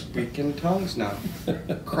 That I speak in tongues now.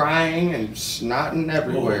 Crying and snotting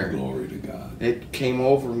everywhere. Oh, glory to God. It came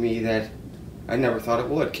over me that I never thought it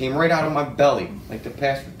would. It came right out of my belly, like the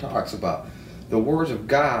pastor talks about. The words of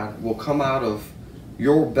God will come out of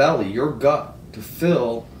your belly, your gut, to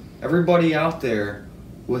fill everybody out there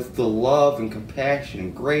with the love and compassion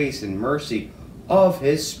and grace and mercy of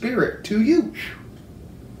His Spirit to you.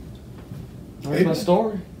 That's my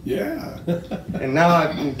story. Yeah. And now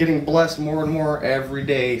I'm getting blessed more and more every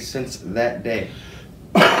day since that day.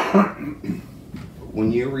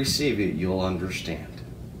 When you receive it, you'll understand.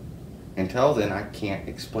 Until then, I can't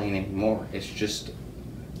explain anymore. It's just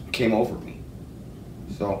came over me.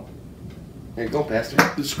 So, there you go, Pastor.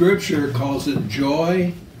 The scripture calls it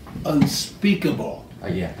joy unspeakable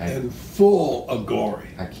and full of glory.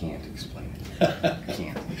 I can't explain it. I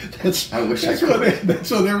can't. I wish I could.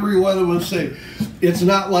 That's what every one of us say. It's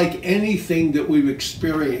not like anything that we've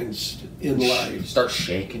experienced in life. Start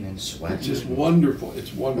shaking and sweating. It's just wonderful.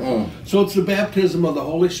 It's wonderful. So it's the baptism of the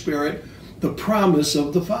Holy Spirit, the promise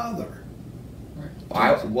of the Father.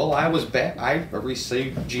 I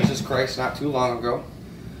received Jesus Christ not too long ago.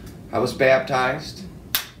 I was baptized,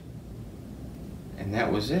 and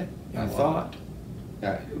that was it. I thought.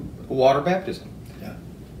 Water baptism. Yeah.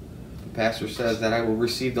 The pastor says that I will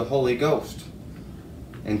receive the Holy Ghost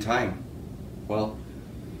in time. Well,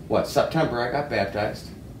 September I got baptized,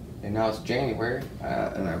 and now it's January,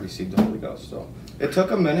 and I received the Holy Ghost. So it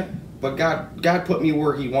took a minute, but God put me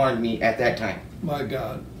where He wanted me at that time. My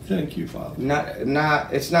God, thank you, Father.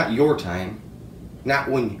 It's not your time, not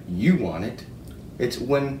when you want it. It's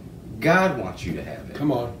when God wants you to have it.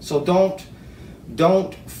 Come on. So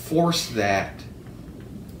don't force that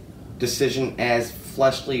decision as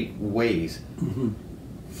fleshly ways. Mm-hmm.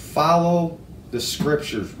 Follow the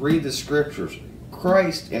scriptures, read the scriptures.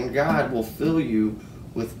 Christ and God will fill you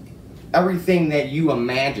with everything that you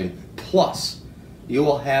imagine. Plus, you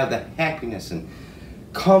will have the happiness and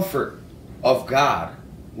comfort of God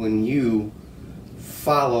when you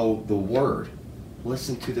follow the Word.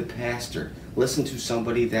 Listen to the pastor. Listen to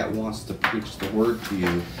somebody that wants to preach the Word to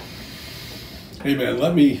you. Amen.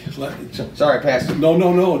 Sorry, Pastor.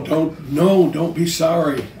 No, don't be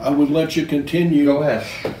sorry. I would let you continue. Go ahead.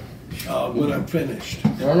 When I'm finished.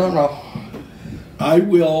 No. I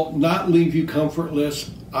will not leave you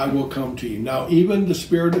comfortless. I will come to you. Now, even the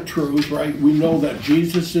Spirit of truth, right? We know that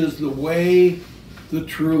Jesus is the way, the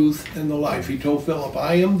truth, and the life. He told Philip,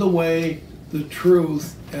 I am the way, the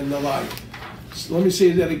truth, and the life. So let me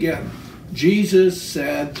say that again. Jesus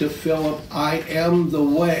said to Philip, I am the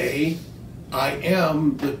way, I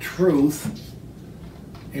am the truth,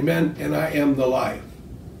 amen, and I am the life.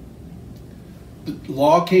 The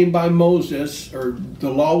law came by Moses, or the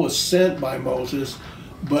law was sent by Moses,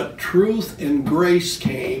 but truth and grace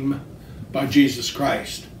came by Jesus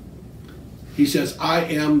Christ. He says, I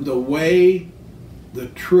am the way, the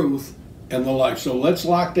truth, and the life. So let's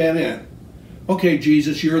lock that in. Okay,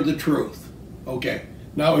 Jesus, you're the truth. Okay.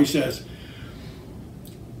 Now he says,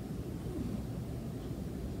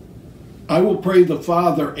 I will pray the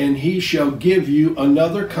Father, and he shall give you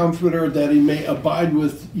another comforter, that he may abide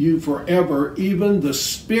with you forever, even the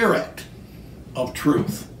Spirit of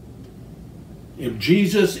truth. If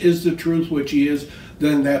Jesus is the truth, which he is,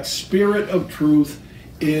 then that Spirit of truth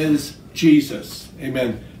is Jesus.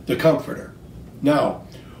 Amen. The comforter. Now,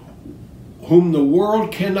 whom the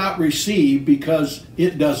world cannot receive because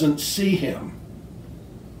it doesn't see him.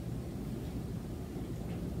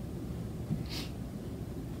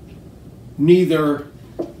 Neither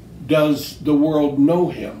does the world know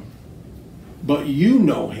him, but you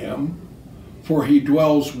know him, for he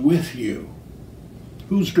dwells with you.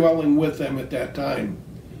 Who's dwelling with them at that time?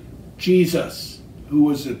 Jesus, who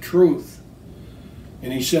was the truth.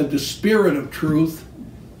 And he said the Spirit of truth,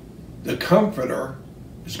 the Comforter,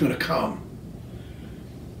 is going to come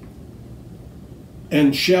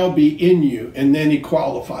and shall be in you. And then he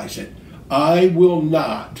qualifies it. I will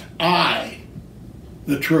not,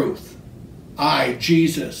 the truth, I,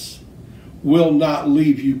 Jesus, will not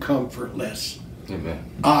leave you comfortless.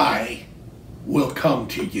 Amen. I will come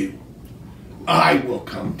to you. I will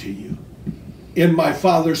come to you. In my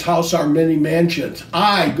Father's house are many mansions.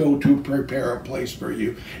 I go to prepare a place for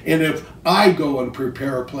you. And if I go and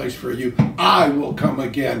prepare a place for you, I will come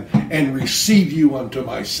again and receive you unto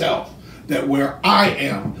myself, that where I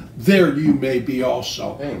am, there you may be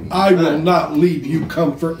also. Amen. I will not leave you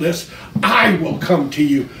comfortless. I will come to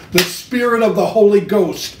you. The Spirit of the Holy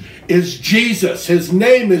Ghost is Jesus. His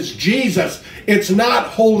name is Jesus. It's not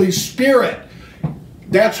Holy Spirit.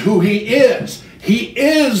 That's who he is. He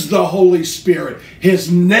is the Holy Spirit.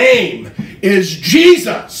 His name is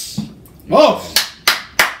Jesus. Oh.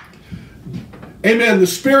 Amen. The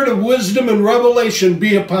Spirit of wisdom and revelation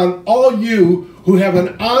be upon all you who have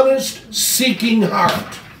an honest, seeking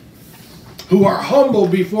heart, who are humble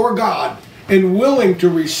before God and willing to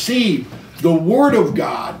receive the Word of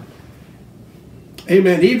God.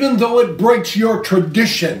 Amen. Even though it breaks your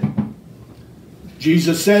tradition.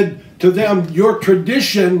 Jesus said to them, your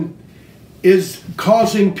tradition is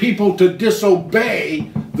causing people to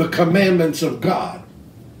disobey the commandments of God.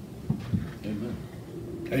 Amen.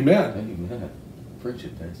 Amen. Amen. Preach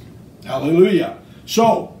it, Pastor. Hallelujah.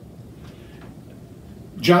 So,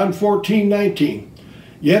 John 14:19.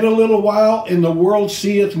 Yet a little while, and the world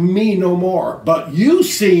seeth me no more. But you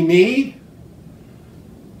see me,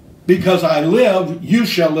 because I live, you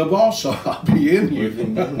shall live also. I'll be in you.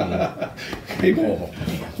 Amen.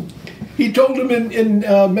 He told him in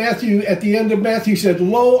Matthew, at the end of Matthew, he said,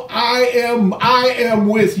 lo, I am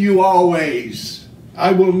with you always.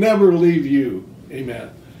 I will never leave you.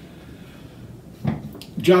 Amen.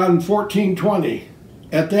 John 14:20.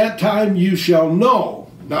 At that time you shall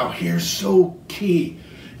know. Now here's so key.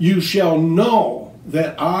 You shall know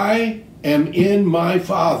that I am in my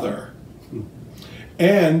Father,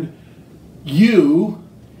 and you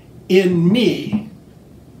in me,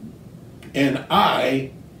 and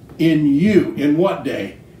I in you. In what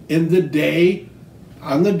day? On the day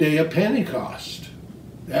of Pentecost.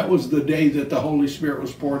 That was the day that the Holy Spirit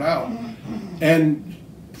was poured out. And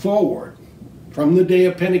forward. From the day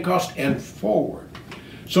of Pentecost and forward.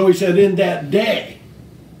 So he said, in that day,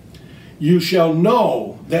 you shall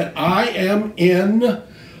know that I am in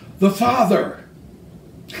the Father.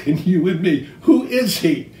 And you and me. Who is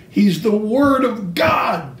he? He's the Word of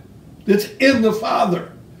God that's in the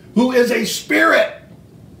Father, who is a Spirit.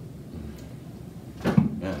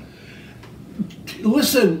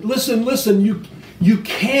 listen. You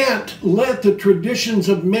can't let the traditions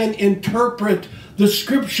of men interpret the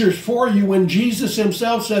scriptures for you when Jesus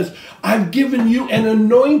himself says, I've given you an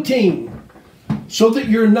anointing so that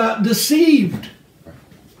you're not deceived.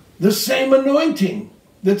 The same anointing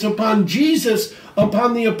that's upon Jesus,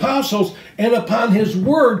 upon the apostles, and upon his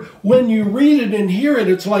word. When you read it and hear it,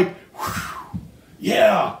 it's like, whew,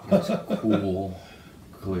 yeah. It's cool,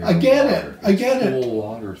 clear I get water. it. I get it. Cool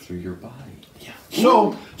water through your body. Yeah.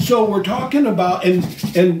 So we're talking about,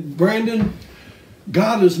 and Brandon,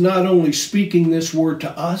 God is not only speaking this word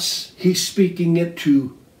to us, he's speaking it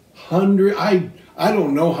to hundreds. I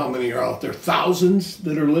don't know how many are out there, thousands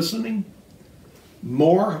that are listening.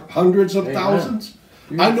 More, hundreds of thousands.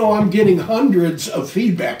 I know I'm getting hundreds of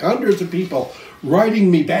feedback, hundreds of people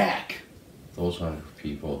writing me back. Those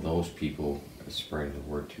people are spreading the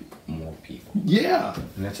word to more people. Yeah.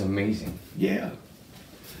 And that's amazing. Yeah.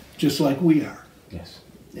 Just like we are. Yes.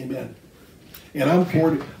 Amen. And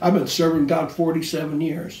I've been serving God 47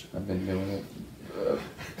 years. I've been doing it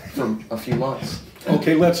for a few months.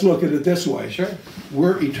 Okay, let's look at it this way. Sure.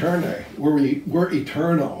 We're eternal. We're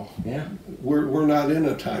eternal. Yeah. We're not in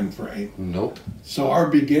a time frame. Nope. So our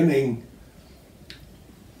beginning,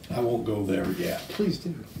 I won't go there yet. Please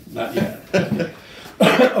do. Not yet.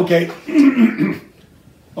 Okay.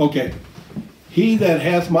 Okay. He that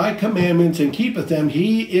hath my commandments and keepeth them,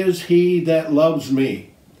 he is he that loves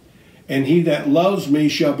me. And he that loves me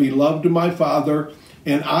shall be loved of my Father,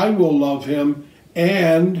 and I will love him,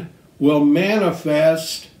 and will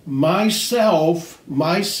manifest myself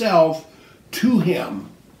to him.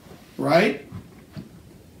 Right?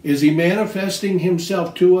 Is he manifesting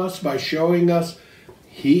himself to us by showing us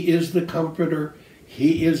he is the Comforter,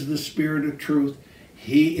 he is the Spirit of truth,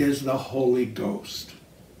 he is the Holy Ghost.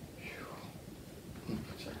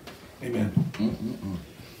 Amen.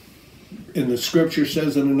 And the scripture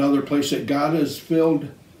says in another place that God has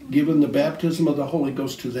given the baptism of the Holy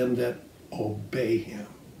Ghost to them that obey him.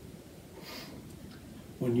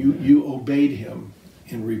 When you obeyed him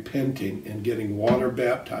in repenting and getting water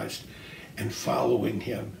baptized and following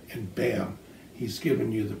him, and bam, he's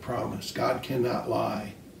given you the promise. God cannot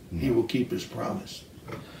lie. He will keep his promise.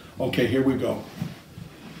 Okay, here we go.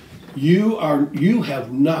 You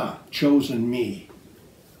have not chosen me,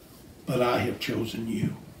 but I have chosen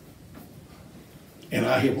you. And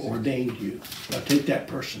I have ordained you. Now take that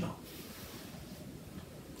personal.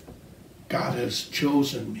 God has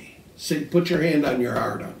chosen me. Say, put your hand on your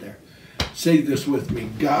heart out there. Say this with me.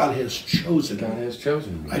 God has chosen me. God has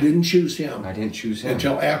chosen me. I didn't choose him. I didn't choose him.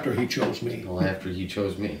 Until after he chose me. Until after he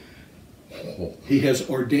chose me. He has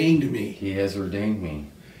ordained me. He has ordained me.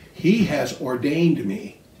 He has ordained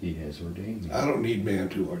me. He has ordained me. I don't need man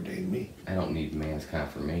to ordain me. I don't need man's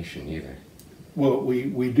confirmation either. Well,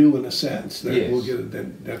 we do in a sense. That Yes. We'll get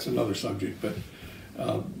it. That's another subject.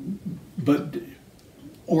 But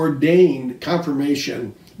ordained,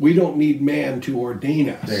 confirmation, we don't need man to ordain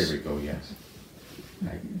us. There we go, yes.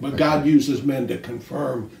 But God uses men to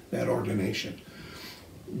confirm that ordination.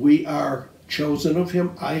 We are chosen of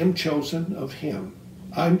him. I am chosen of him.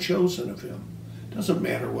 I'm chosen of him. Doesn't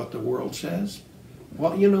matter what the world says.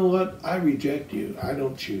 Well, you know what? I reject you. I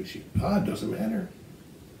don't choose you. It doesn't matter.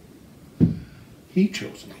 He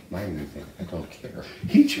chose me. My new thing. I don't care.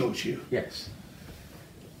 He chose you. Yes.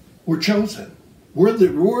 We're chosen. We're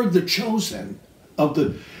the chosen of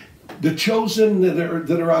the chosen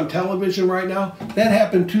that are on television right now. That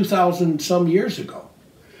happened 2,000 some years ago.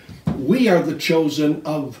 We are the chosen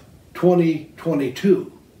of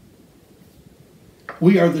 2022.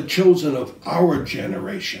 We are the chosen of our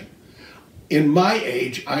generation. In my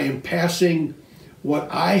age, I am passing what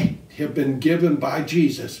I have been given by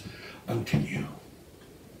Jesus unto you.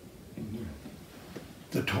 Amen.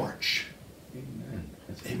 The torch. Amen.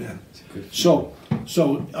 Amen. Good. So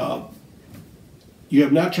you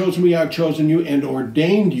have not chosen me, I have chosen you and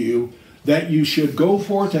ordained you that you should go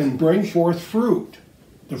forth and bring forth fruit.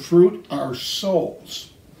 The fruit are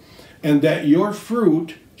souls. And that your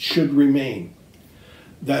fruit should remain.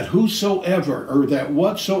 That whosoever, or that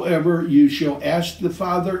whatsoever you shall ask the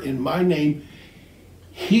Father in my name,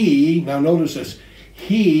 he, now notice this,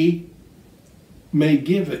 he may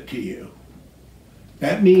give it to you.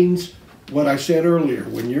 That means what I said earlier,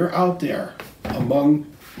 when you're out there among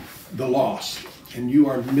the lost and you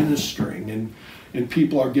are ministering and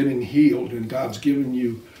people are getting healed and God's given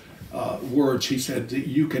you words, he said that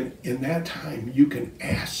you can, in that time, you can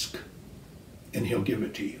ask and he'll give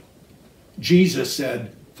it to you. Jesus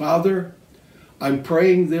said, Father, I'm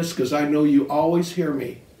praying this because I know you always hear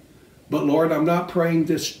me. But Lord, I'm not praying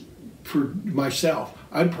this for myself.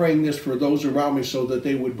 I'm praying this for those around me so that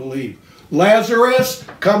they would believe. Lazarus,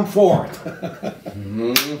 come forth.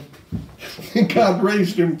 God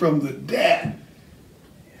raised him from the dead.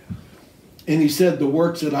 And he said, the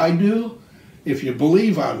works that I do, if you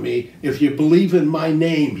believe on me, if you believe in my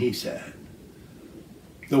name, he said,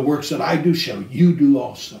 the works that I do shall you do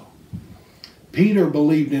also. Peter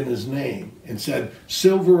believed in his name and said,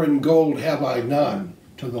 silver and gold have I none,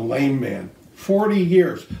 to the lame man. 40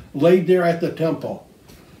 years laid there at the temple.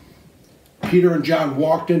 Peter and John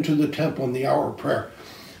walked into the temple in the hour of prayer.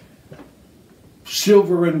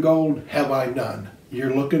 Silver and gold have I none.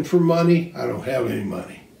 You're looking for money? I don't have any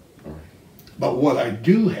money. But what I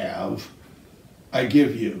do have, I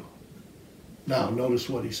give you. Now, notice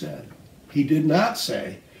what he said. He did not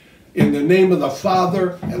say, in the name of the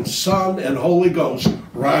Father and Son and Holy Ghost,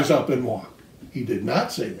 rise up and walk. He did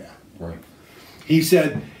not say that. Right. He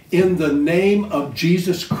said, in the name of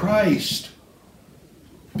Jesus Christ.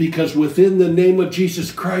 Because within the name of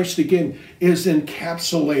Jesus Christ, again, is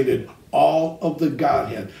encapsulated all of the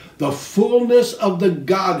Godhead. The fullness of the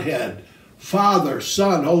Godhead. Father,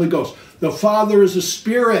 Son, Holy Ghost. The Father is a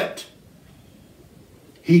spirit.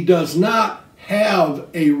 He does not have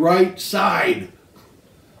a right side.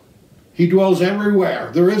 He dwells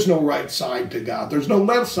everywhere. There is no right side to God. There's no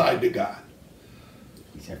left side to God.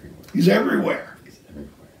 He's everywhere. He's everywhere. He's everywhere.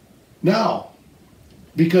 Now,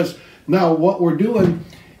 because now what we're doing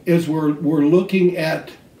is we're looking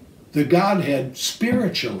at the Godhead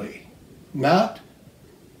spiritually, not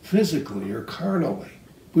physically or carnally.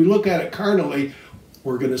 If we look at it carnally,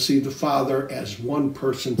 we're going to see the Father as one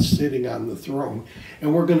person sitting on the throne.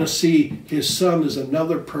 And we're going to see his Son as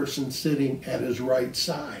another person sitting at his right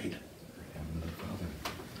side.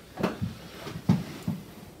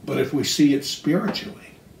 But if we see it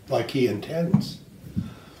spiritually, like he intends,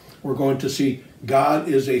 we're going to see God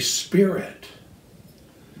is a spirit.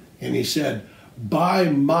 And he said, by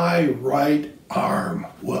my right arm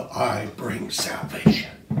will I bring salvation.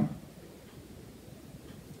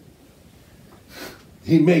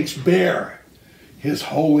 He makes bare his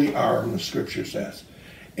holy arm, the scripture says,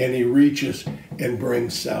 and he reaches and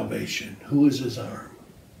brings salvation. Who is his arm?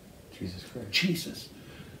 Jesus Christ. Jesus.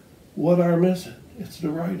 What arm is it? It's the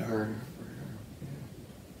right arm.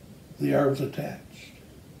 The arm's attached.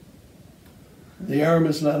 The arm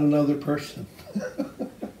is not another person.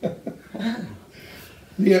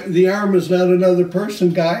 The arm is not another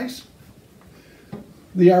person, guys.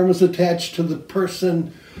 The arm is attached to the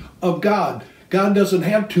person of God. God doesn't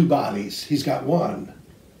have two bodies. He's got one.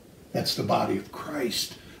 That's the body of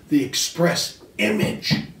Christ, the express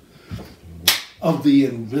image of the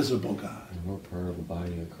invisible God. And we're part of the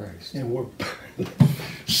body of Christ. And we're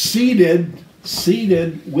seated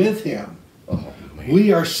with him. Oh, man.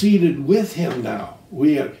 We are seated with him now.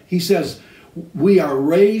 He says, we are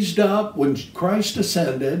raised up when Christ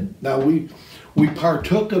ascended. Now we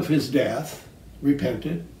partook of his death,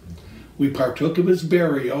 repented. We partook of his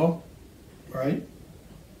burial, right?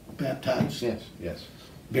 Baptized. Yes, yes.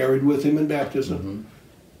 Buried with him in baptism.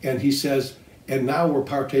 And he says, and now we're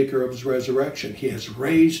partaker of his resurrection. He has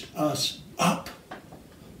raised us up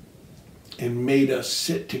and made us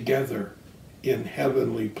sit together in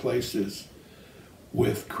heavenly places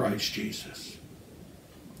with Christ Jesus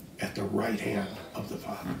at the right hand of the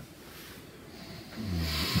Father.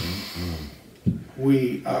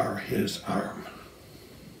 We are his arm.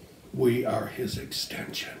 We are his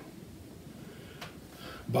extension.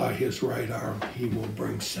 By his right arm, he will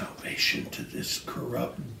bring salvation to this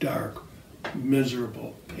corrupt, dark,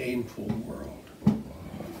 miserable, painful world.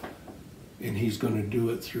 And he's going to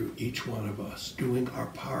do it through each one of us, doing our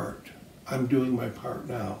part. I'm doing my part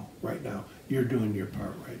now, right now. You're doing your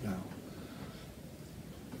part right now.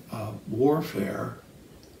 Warfare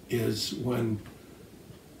is when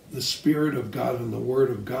the Spirit of God and the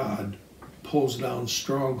Word of God pulls down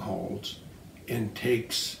strongholds and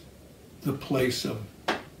takes the place of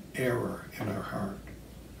error in our heart.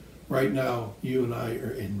 Right now, you and I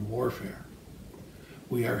are in warfare.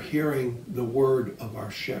 We are hearing the word of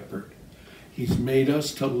our shepherd. He's made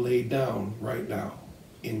us to lay down right now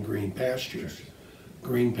in green pastures.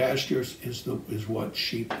 Green pastures is what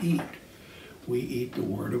sheep eat. We eat the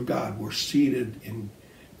word of God. We're seated in,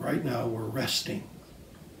 right now we're resting.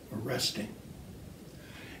 We're resting.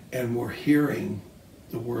 And we're hearing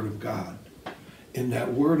the word of God. And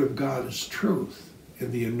that word of God is truth.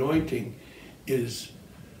 And the anointing is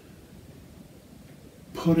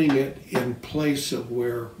putting it in place of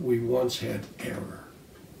where we once had error.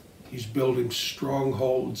 He's building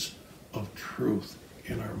strongholds of truth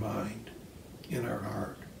in our mind, in our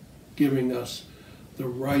heart, giving us the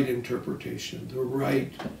right interpretation, the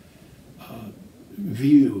right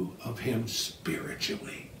view of him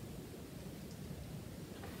spiritually.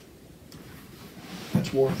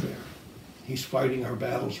 That's warfare. He's fighting our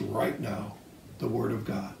battles right now, the Word of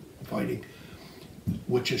God, fighting,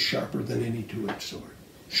 which is sharper than any two-edged sword,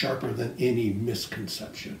 sharper than any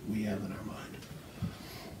misconception we have in our mind.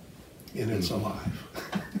 And it's alive,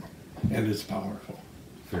 and it's powerful.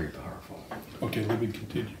 Very powerful. Okay, let me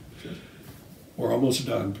continue. We're almost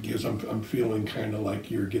done because I'm feeling kind of like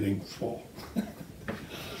you're getting full.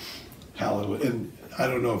 Hallelujah. And I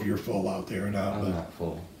don't know if you're full out there or not. I'm not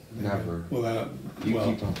full. Never. Well, You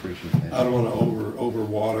keep on preaching. I don't want to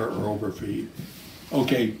overwater or overfeed.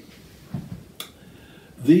 Okay.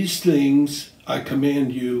 These things I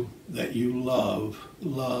command you that you love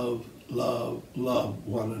one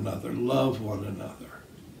another. Love one another.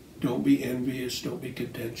 Don't be envious. Don't be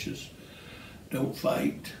contentious. Don't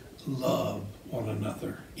fight. Love one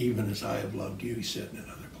another, even as I have loved you, he said in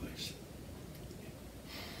another place.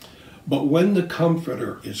 But when the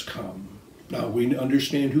Comforter is come, now we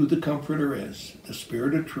understand who the Comforter is, the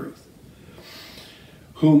Spirit of truth,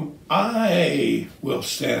 whom I will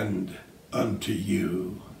send unto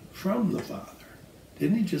you from the Father.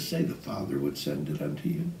 Didn't he just say the Father would send it unto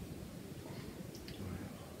you?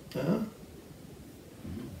 Huh?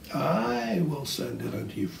 I will send it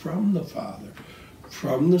unto you from the Father,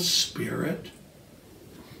 from the Spirit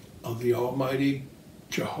of the Almighty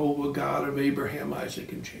Jehovah God of Abraham,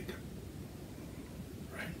 Isaac, and Jacob.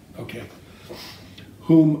 Right? Okay.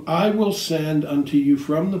 Whom I will send unto you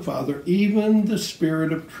from the Father, even the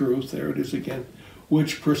Spirit of truth, there it is again,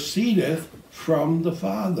 which proceedeth from the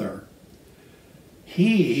Father.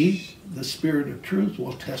 He, the Spirit of truth,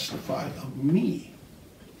 will testify of me.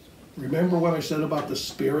 Remember what I said about the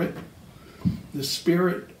Spirit? The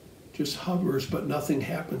Spirit just hovers, but nothing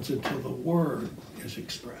happens until the Word is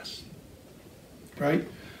expressed. Right?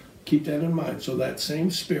 Keep that in mind. So that same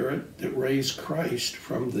Spirit that raised Christ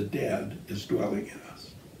from the dead is dwelling in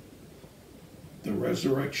us. The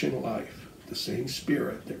resurrection life, the same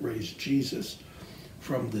Spirit that raised Jesus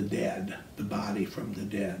from the dead, the body from the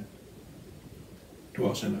dead,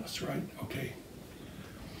 dwells in us, right? Okay.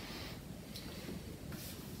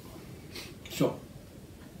 So,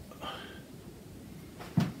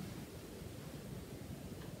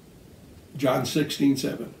 John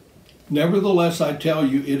 16:7. Nevertheless, I tell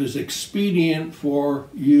you, it is expedient for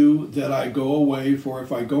you that I go away, for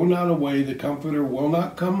if I go not away, the Comforter will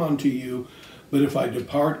not come unto you, but if I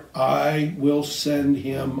depart, I will send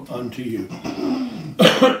him unto you.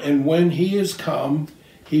 And when he is come,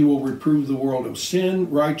 he will reprove the world of sin,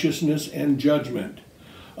 righteousness, and judgment.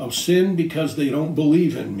 Of sin, because they don't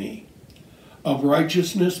believe in me. Of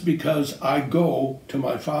righteousness, because I go to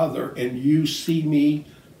my Father, and you see me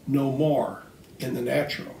no more in the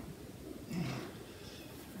natural.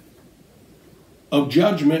 Of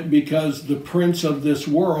judgment, because the prince of this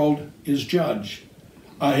world is judged.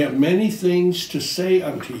 I have many things to say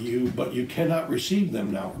unto you, but you cannot receive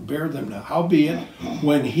them now, or bear them now. Howbeit,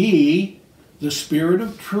 when he, the Spirit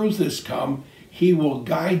of truth, is come, he will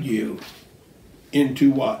guide you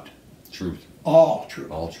into what? Truth. All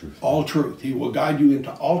truth. All truth. All truth. He will guide you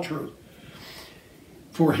into all truth.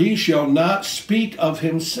 For he shall not speak of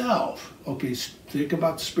himself. Okay, think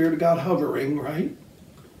about the Spirit of God hovering, right?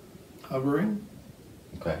 Hovering.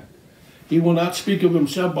 Okay. He will not speak of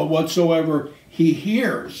himself, but whatsoever he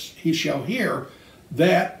hears, he shall hear,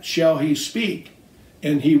 that shall he speak,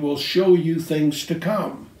 and he will show you things to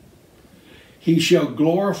come. He shall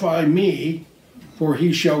glorify me, for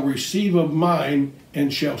he shall receive of mine,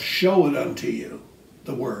 and shall show it unto you,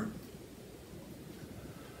 the Word.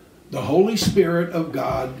 The Holy Spirit of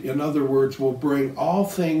God, in other words, will bring all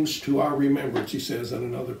things to our remembrance, he says in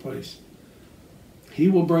another place. He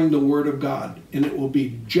will bring the Word of God, and it will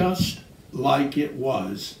be just like it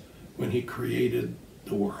was when he created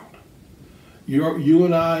the world. You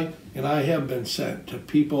and I have been sent to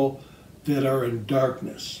people that are in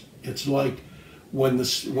darkness. It's like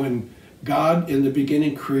when God in the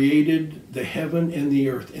beginning created the heaven and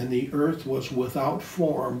the earth was without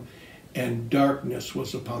form, and darkness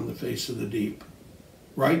was upon the face of the deep.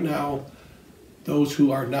 Right now, those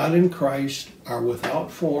who are not in Christ are without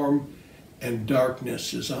form, and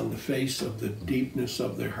darkness is on the face of the deepness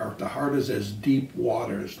of their heart. The heart is as deep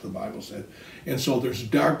waters, the Bible said. And so there's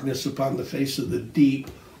darkness upon the face of the deep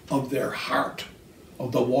of their heart,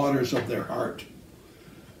 of the waters of their heart.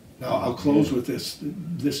 Now, I'll close with this.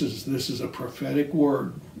 This is a prophetic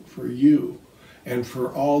word for you and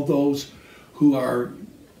for all those who are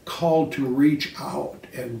called to reach out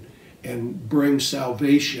and bring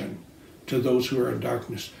salvation to those who are in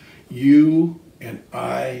darkness. You and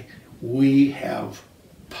I, we have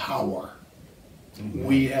power.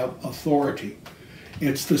 We have authority.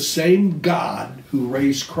 It's the same God who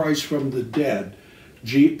raised Christ from the dead.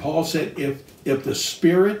 Paul said, if the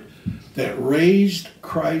Spirit that raised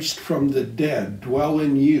Christ from the dead dwell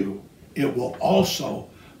in you, it will also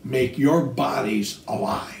make your bodies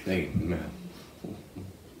alive. Amen.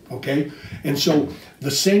 Okay? And so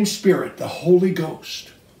the same Spirit, the Holy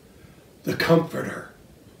Ghost, the Comforter,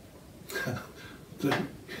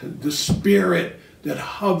 the Spirit that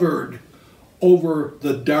hovered over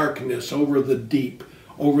the darkness, over the deep,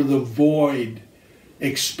 over the void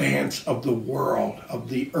expanse of the world, of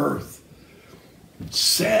the earth,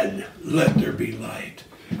 said, let there be light.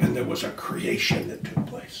 And there was a creation that took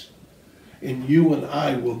place. And you and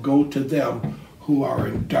I will go to them who are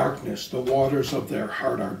in darkness. The waters of their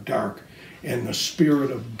heart are dark. And the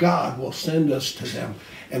Spirit of God will send us to them.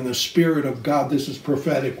 And the Spirit of God, this is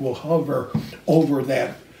prophetic, will hover over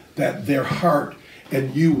that their heart.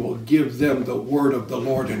 And you will give them the word of the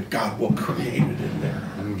Lord, and God will create it in their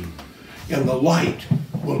heart. And the light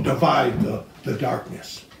will divide the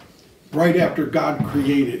darkness. Right after God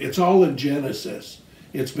created, it's all in Genesis.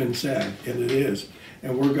 It's been said, and it is.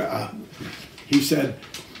 And he said,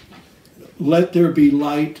 let there be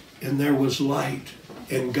light, and there was light.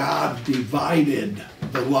 And God divided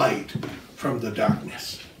the light from the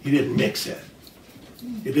darkness. He didn't mix it.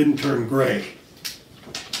 It didn't turn gray.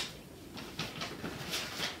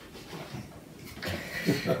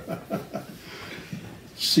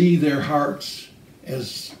 See their hearts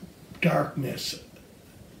as darkness.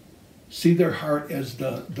 See their heart as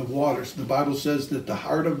the waters. The Bible says that the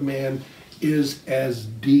heart of man is as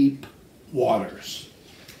deep waters.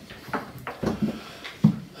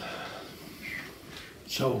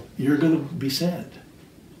 So you're going to be sent.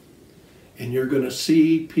 And you're going to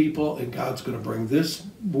see people, and God's going to bring this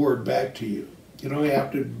word back to you. You don't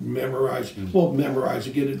have to memorize. Well, memorize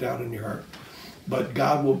it, get it down in your heart. But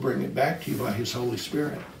God will bring it back to you by His Holy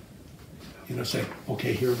Spirit. You know, say,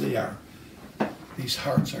 okay, here they are. These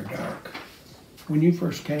hearts are dark. When you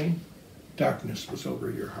first came, darkness was over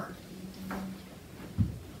your heart.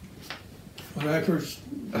 When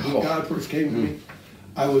God first came to me,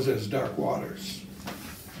 I was as dark waters.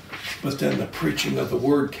 But then the preaching of the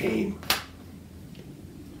word came.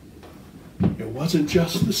 It wasn't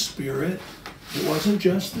just the Spirit. It wasn't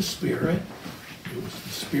just the Spirit. It was the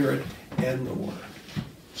Spirit and the Word.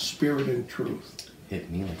 Spirit and truth. Hit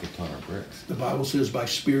me like a ton of bricks. The Bible says by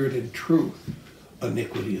Spirit and truth,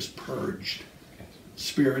 iniquity is purged.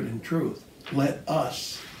 Spirit and truth. Let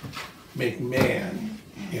us make man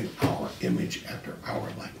in our image after our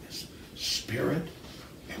likeness. Spirit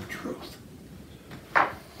and truth.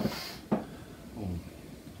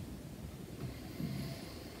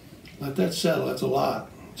 Let that settle. That's a lot.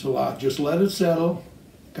 It's a lot. Just let it settle.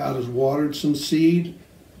 God has watered some seed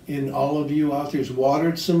in all of you out there. He's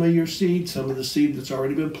watered some of your seed, some of the seed that's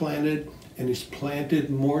already been planted, and He's planted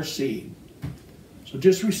more seed. So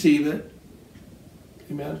just receive it.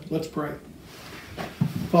 Amen. Let's pray.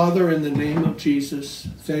 Father, in the name of Jesus,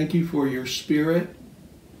 thank you for your Spirit,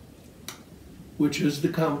 which is the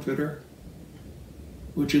Comforter,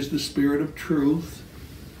 which is the Spirit of truth,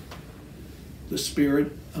 the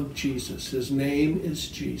Spirit of Jesus. His name is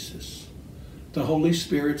Jesus. The Holy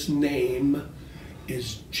Spirit's name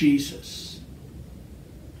is Jesus.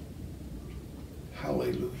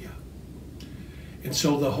 Hallelujah. And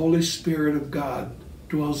so the Holy Spirit of God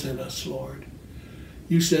dwells in us, Lord.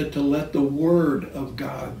 You said to let the Word of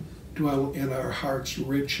God dwell in our hearts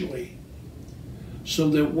richly, so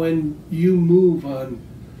that when you move on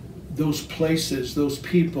those places, those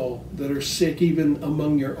people that are sick, even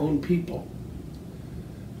among your own people,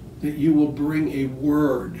 that you will bring a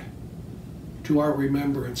word to our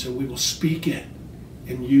remembrance, and we will speak it,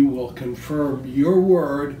 and you will confirm your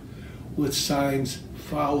word with signs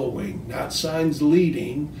following, not signs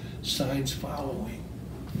leading, signs following.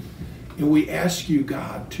 And we ask you,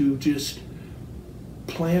 God, to just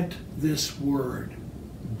plant this word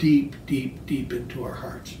deep, deep, deep into our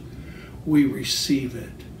hearts. We receive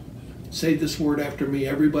it. Say this word after me,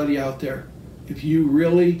 everybody out there. If you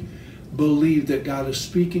really believe that God is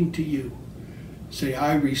speaking to you, say,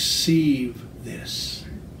 I receive this.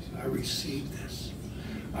 I receive this.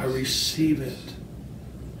 I receive it.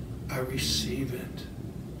 I receive it.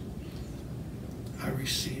 I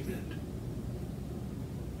receive it.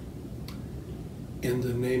 In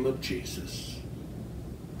the name of Jesus.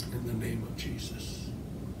 In the name of Jesus.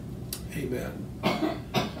 Amen.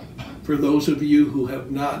 For those of you who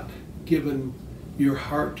have not given your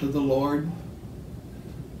heart to the Lord,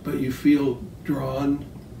 but you feel drawn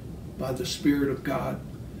by the Spirit of God,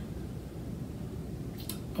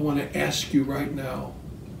 I want to ask you right now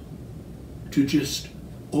to just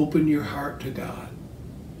open your heart to God.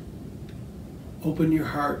 Open your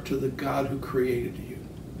heart to the God who created you.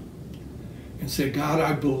 And say, God,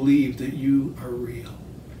 I believe that you are real.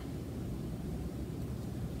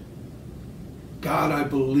 God, I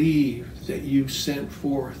believe that you sent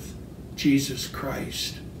forth Jesus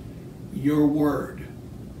Christ, your word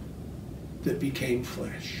that became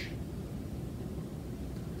flesh.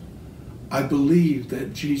 I believe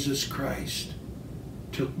that Jesus Christ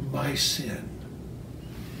took my sin.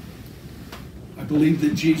 I believe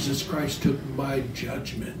that Jesus Christ took my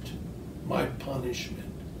judgment, my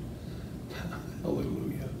punishment.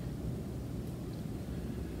 Hallelujah.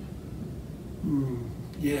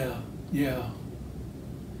 Yeah.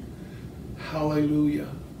 Hallelujah.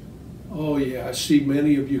 Oh yeah, I see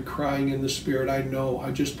many of you crying in the Spirit. I know,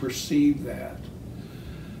 I just perceive that.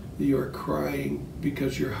 You are crying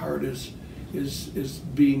because your heart is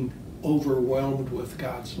being overwhelmed with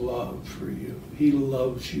God's love for you. He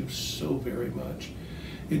loves you so very much.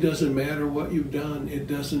 It doesn't matter what you've done. It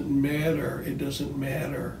doesn't matter. It doesn't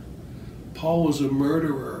matter. Paul was a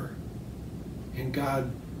murderer, and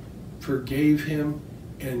God forgave him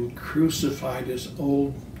and crucified his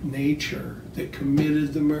old nature that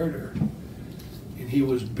committed the murder. And he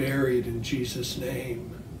was buried in Jesus'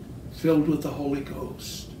 name, filled with the Holy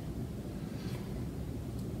Ghost,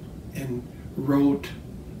 and wrote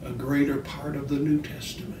a greater part of the New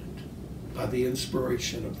Testament by the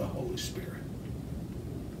inspiration of the Holy Spirit.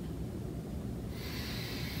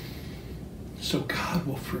 So God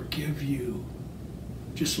will forgive you.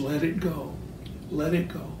 Just let it go. Let it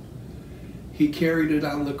go. He carried it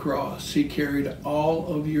on the cross. He carried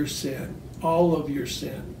all of your sin on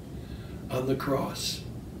the cross.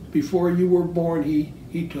 Before you were born, he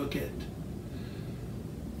took it.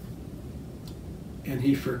 And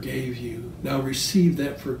he forgave you. Now receive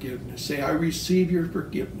that forgiveness. Say, I receive your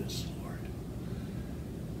forgiveness, Lord.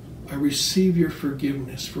 I receive your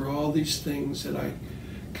forgiveness for all these things that I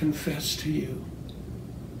confess to you.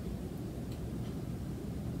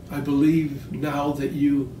 I believe now that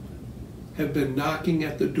you have been knocking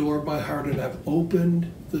at the door of my heart, and I've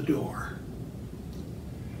opened the door.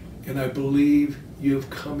 And I believe you have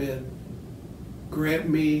come in. Grant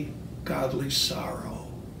me godly sorrow,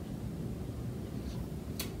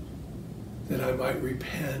 that I might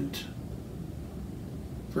repent.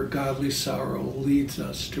 For godly sorrow leads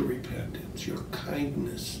us to repentance. Your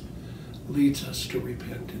kindness leads us to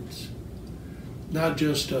repentance. Not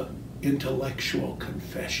just an intellectual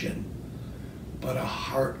confession, but a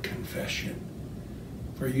heart confession.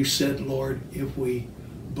 For you said, Lord, if we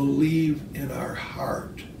believe in our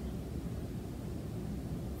heart,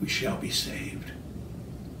 we shall be saved.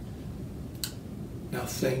 Now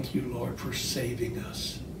thank you, Lord, for saving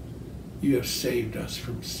us. You have saved us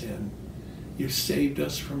from sin. You've saved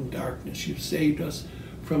us from darkness. You've saved us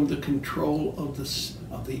from the control of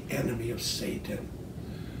the enemy of Satan.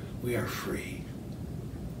 We are free.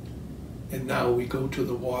 And now we go to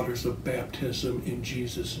the waters of baptism in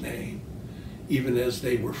Jesus' name, even as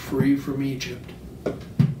they were free from Egypt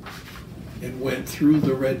and went through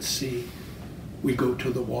the Red Sea. We go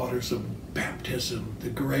to the waters of baptism, the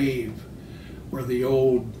grave, where the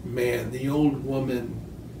old man, the old woman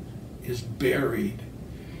is buried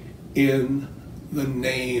in the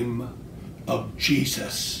name of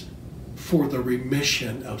Jesus for the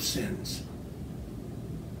remission of sins.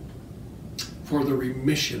 For the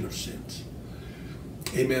remission of sins.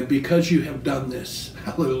 Amen. Because you have done this,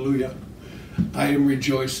 hallelujah, I am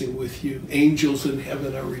rejoicing with you. Angels in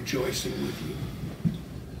heaven are rejoicing with you.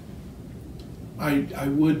 I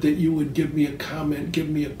would that you would give me a comment, give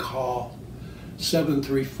me a call,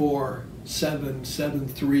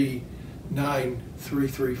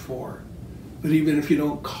 734-773-9334. But even if you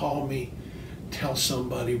don't call me, tell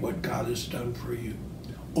somebody what God has done for you.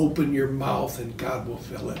 Open your mouth and God will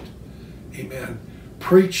fill it. Amen.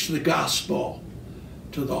 Preach the gospel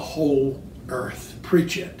to the whole earth.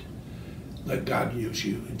 Preach it. Let God use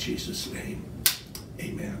you in Jesus' name.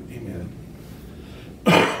 Amen. Amen.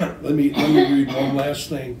 Let me read one last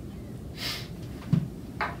thing.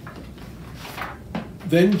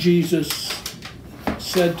 Then Jesus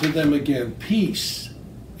said to them again, peace.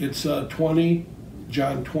 It's John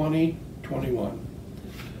 20:21.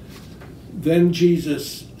 Then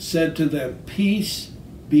Jesus said to them, peace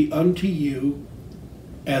be unto you,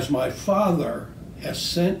 as my Father has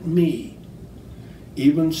sent me,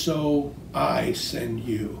 even so I send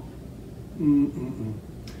you.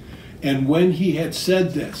 And when he had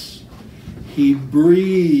said this, he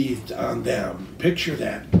breathed on them. Picture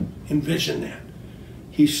that. Envision that.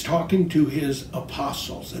 He's talking to his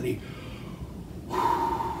apostles, and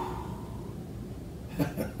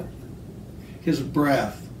His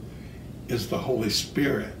breath is the Holy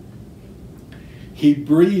Spirit. He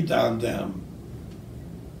breathed on them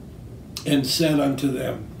and said unto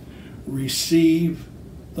them, receive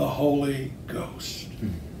the Holy Ghost.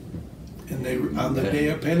 And they, on the day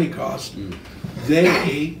of Pentecost,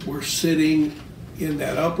 they were sitting in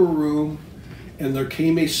that upper room, and there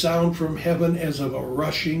came a sound from heaven as of a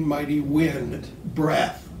rushing mighty wind,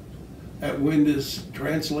 breath. That wind is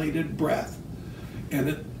translated breath.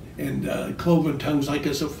 And cloven tongues like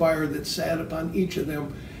as a fire that sat upon each of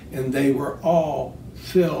them, and they were all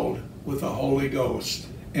filled with the Holy Ghost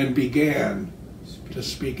and began to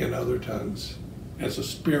speak in other tongues as the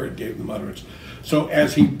Spirit gave them utterance. So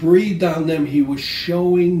as he breathed on them, he was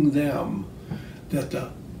showing them that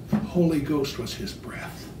the Holy Ghost was his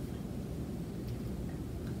breath.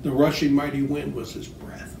 The rushing mighty wind was his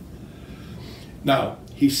breath. Now,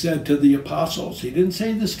 he said to the apostles, he didn't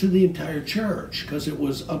say this to the entire church, because it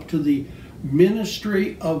was up to the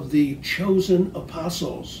ministry of the chosen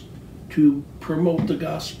apostles to promote the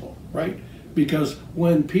gospel, right? Because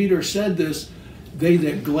when Peter said this, they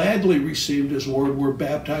that gladly received his word were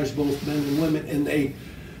baptized, both men and women, and they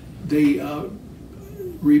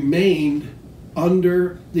remained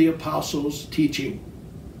under the apostles' teaching,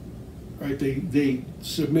 right? They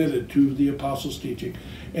submitted to the apostles' teaching.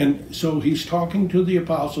 And so he's talking to the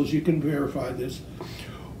apostles, you can verify this.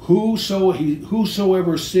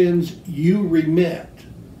 Whosoever sins you remit,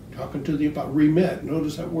 talking to the apostles, remit,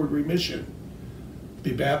 notice that word remission.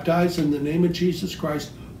 Be baptized in the name of Jesus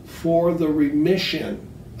Christ for the remission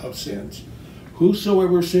of sins.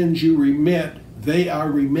 Whosoever sins you remit, they are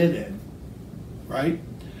remitted, right?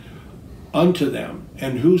 Unto them.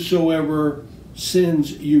 And whosoever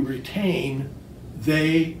sins you retain,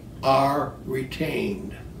 they are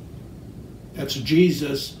retained. That's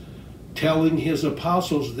Jesus telling his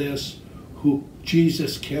apostles this, who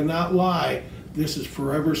Jesus cannot lie. This is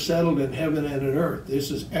forever settled in heaven and in earth.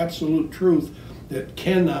 This is absolute truth that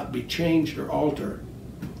cannot be changed or altered.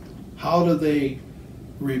 How do they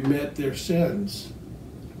remit their sins?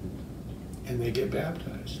 And they get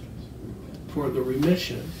baptized for the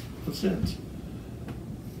remission of sins.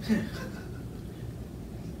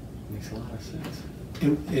 Makes a lot of sense.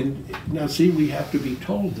 And now see, we have to be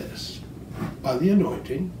told this by the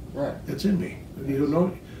anointing that's in me. The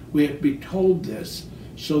anointing. We have to be told this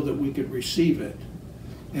so that we could receive it.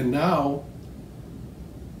 And now,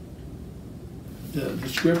 the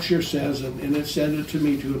scripture says, and it said it to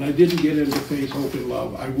me too, and I didn't get into faith, hope, and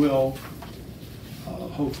love. I will,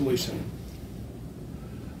 hopefully soon.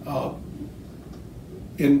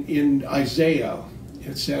 In Isaiah,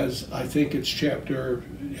 it says, I think it's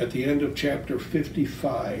at the end of chapter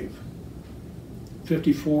 55,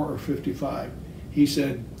 54 or 55, he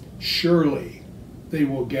said, surely they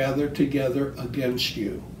will gather together against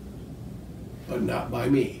you, but not by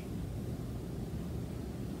me.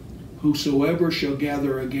 Whosoever shall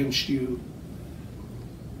gather against you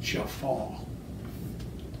shall fall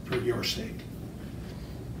for your sake.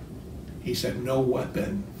 He said, no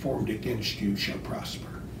weapon formed against you shall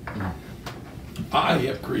prosper. I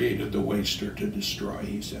have created the waster to destroy,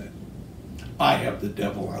 he said. I have the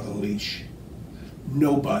devil on a leash.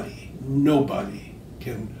 Nobody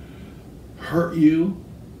can hurt you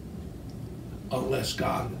unless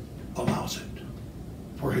God allows it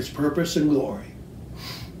for his purpose and glory.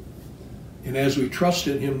 And as we trust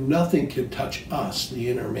in him, nothing can touch us, the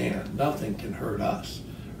inner man. Nothing can hurt us.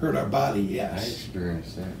 Hurt our body, yes. I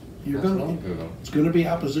experienced that. It's going to be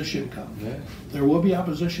opposition come. Yeah. There will be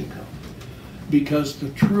opposition come. Because the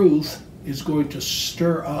truth is going to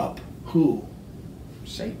stir up who?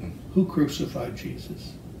 Satan. Who crucified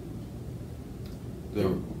Jesus?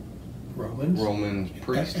 The Romans? Roman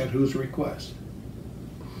priest. At whose request?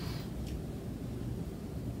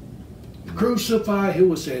 Crucify, who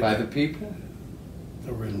was saying By that? the people?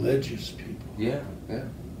 The religious people. Yeah. Yeah.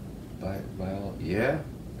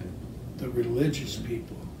 The religious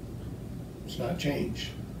people. It's not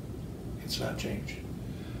changed. It's not changed.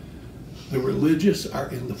 The religious are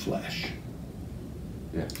in the flesh.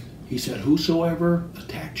 Yeah. He said, whosoever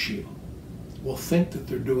attacks you will think that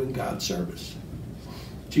they're doing God's service.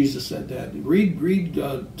 Jesus said that. Read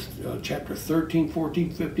chapter 13,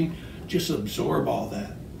 14, 15. Just absorb all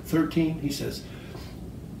that. 13, he says,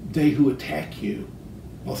 they who attack you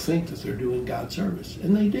will think that they're doing God's service.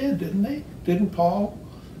 And they did, didn't they? Didn't Paul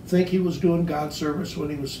think he was doing God's service when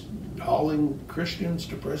he was hauling Christians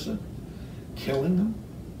to prison, killing them?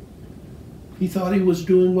 He thought he was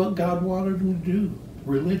doing what God wanted him to do,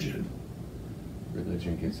 religion.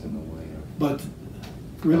 Religion gets in the way of... But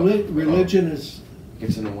religion is...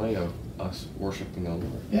 Gets in the way of us worshiping the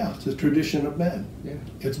Lord. Yeah, it's a tradition of men. Yeah.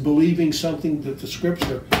 It's believing something that the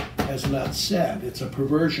Scripture has not said. It's a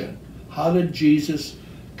perversion. How did Jesus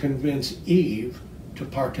convince Eve to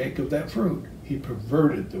partake of that fruit? He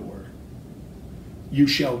perverted the word. You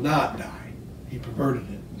shall not die. He perverted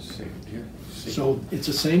it. Saved, yeah. Saved. So it's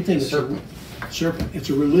the same thing. It's Serpent. a serpent. It's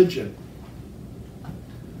a religion.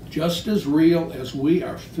 Just as real as we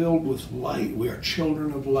are filled with light, we are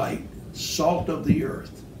children of light, salt of the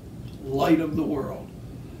earth, light of the world.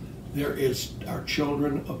 There is our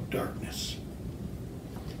children of darkness.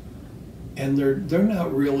 And they're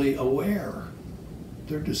not really aware.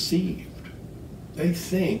 They're deceived. They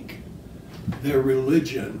think their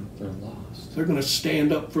religion, They're lost. they're going to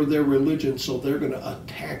stand up for their religion, so they're going to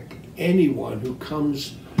attack anyone who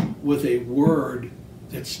comes with a word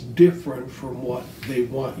that's different from what they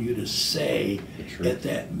want you to say at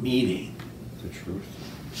that meeting. The truth.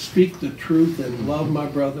 Speak the truth in love, my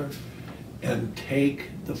brother, and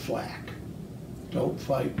take the flack. Don't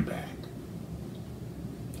fight back.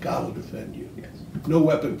 God will defend you. Yes. No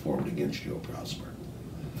weapon formed against you will prosper.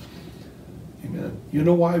 Amen. You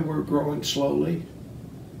know why we're growing slowly?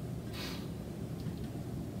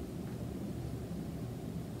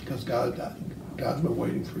 Because God's been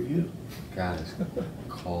waiting for you. God is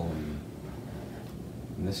calling,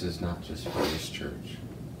 and this is not just for this church,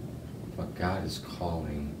 but God is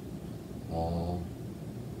calling all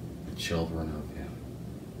the children of Him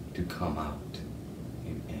to come out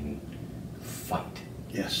and fight.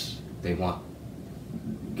 Yes.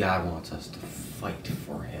 God wants us to fight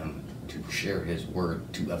for Him, to share His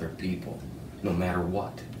word to other people, no matter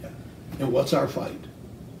what. Yeah. And what's our fight?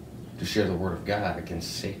 To share the word of God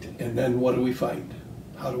against Satan. And then what do we fight?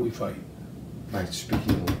 How do we fight? By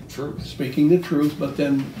speaking the truth. Speaking the truth, but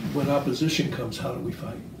then when opposition comes, how do we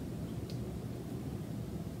fight?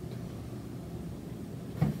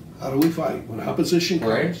 How do we fight? When opposition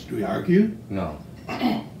comes, Right. do we argue? No.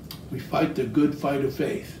 We fight the good fight of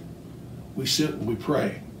faith. We sit and we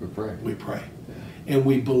pray. We pray. We pray. And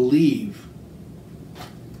we believe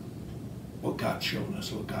what God's shown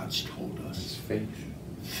us, what God's told It's us. faith.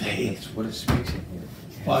 Faith. That's what it speaks in here.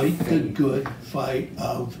 Fight the Faith. good fight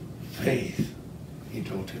of faith, he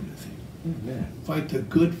told Timothy. Amen. Fight the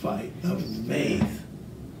good fight of faith.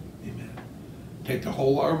 Amen. Take the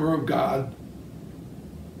whole armor of God,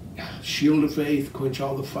 shield of faith, quench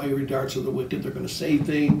all the fiery darts of the wicked. They're going to say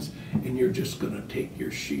things, and you're just going to take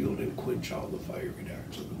your shield and quench all the fiery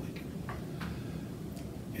darts of the wicked.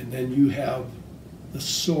 And then you have the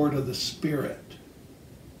sword of the Spirit,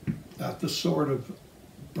 not the sword of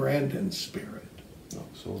Brandon's spirit, No,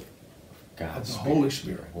 so of God's the Spirit. Holy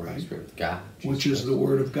Spirit, Holy right? Spirit, God, Which Jesus is the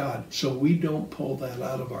Word of God. So we don't pull that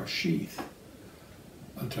out of our sheath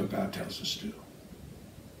until God tells us to.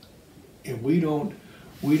 And we don't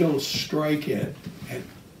strike it at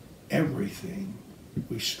everything.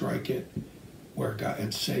 We strike it where God,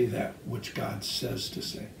 and say that which God says to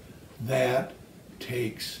say. That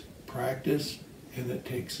takes practice and it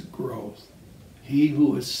takes growth. He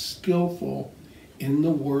who is skillful in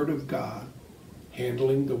the Word of God,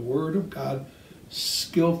 handling the Word of God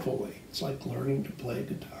skillfully. It's like learning to play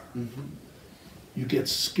guitar. Mm-hmm. You get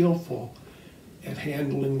skillful at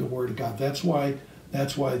handling the Word of God. That's why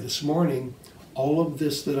this morning, all of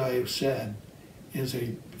this that I have said is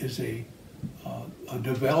a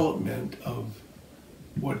development of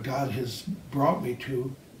what God has brought me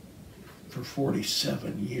to for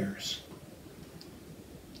 47 years.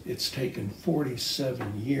 It's taken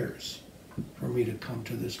 47 years for me to come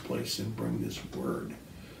to this place and bring this word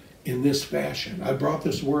in this fashion. I brought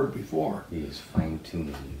this word before, He is fine-tuning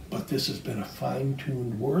you. but this has been a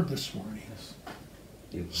fine-tuned word this morning.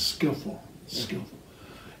 Yes. Skillful.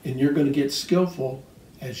 And you're going to get skillful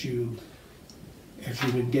as you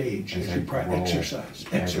engage, as you exercise.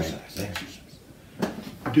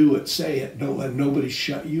 Do it, say it. Don't let nobody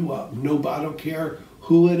shut you up. I don't care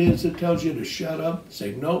who it is that tells you to shut up.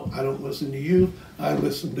 Say, no, I don't listen to you. I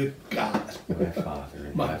listen to God. My Father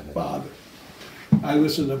in My heaven. Father. I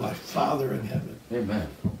listen to my Father in heaven. Amen.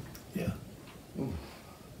 Yeah.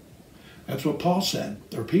 That's what Paul said,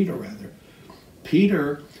 or Peter rather.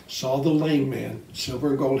 Peter saw the lame man. Silver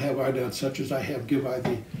and gold have I done, such as I have give I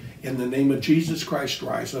thee. In the name of Jesus Christ,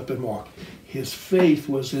 rise up and walk. His faith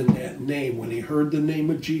was in that name. When he heard the name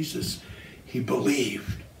of Jesus, he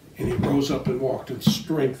believed. And he rose up and walked, and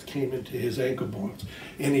strength came into his ankle bones.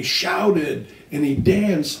 And he shouted, and he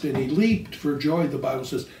danced, and he leaped for joy, the Bible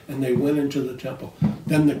says, and they went into the temple.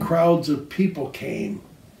 Then the crowds of people came,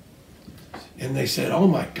 and they said, oh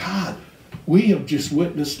my God, we have just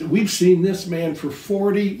witnessed, we've seen this man for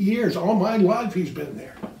 40 years. All my life he's been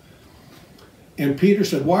there. And Peter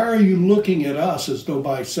said, why are you looking at us as though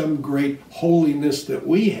by some great holiness that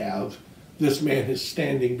we have, this man is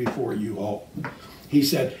standing before you all? He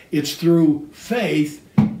said, it's through faith,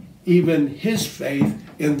 even his faith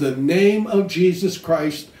in the name of Jesus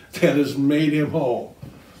Christ, that has made him whole.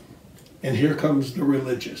 And here comes the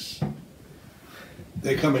religious.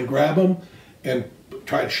 They come and grab him and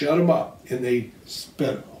try to shut him up. And they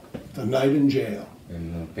spent the night in jail.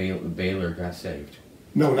 And Baylor got saved.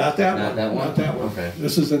 No, not that one. Not that one? Not that one. Okay.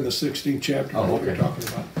 This is in the 16th chapter that okay. we're talking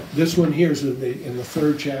about. This one here is in the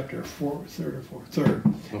third chapter, third.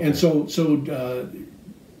 Okay. And so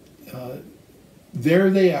there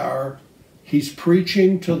they are. He's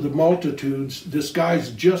preaching to the multitudes. This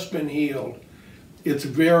guy's just been healed. It's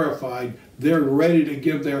verified. They're ready to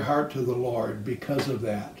give their heart to the Lord because of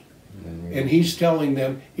that. And he's telling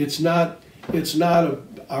them it's not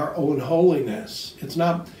our own holiness. It's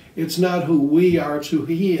not who we are, it's who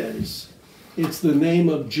he is. It's the name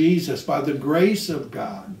of Jesus. By the grace of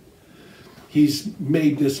God, he's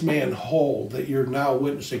made this man whole that you're now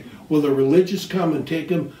witnessing. Will the religious come and take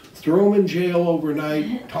him, throw him in jail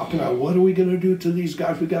overnight, talking about what are we going to do to these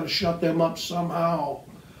guys? We got to shut them up somehow.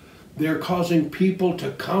 They're causing people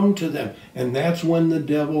to come to them. And that's when the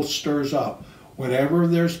devil stirs up. Whenever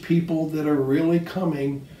there's people that are really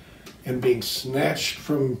coming and being snatched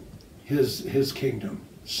from his kingdom,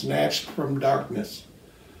 snatched from darkness,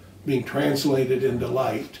 being translated into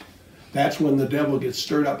light, that's when the devil gets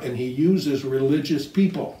stirred up, and he uses religious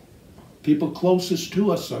people. People closest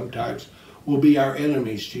to us sometimes will be our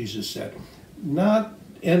enemies, Jesus said. Not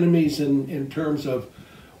enemies in terms of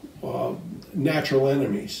natural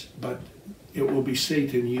enemies, but it will be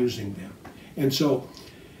Satan using them. And so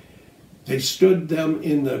they stood them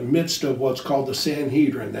in the midst of what's called the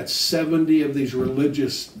Sanhedrin. That's 70 of these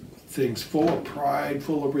religious things, full of pride,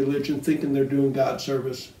 full of religion, thinking they're doing God's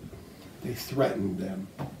service. They threatened them.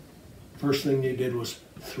 First thing they did was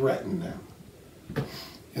threaten them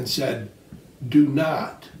and said, do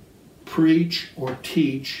not preach or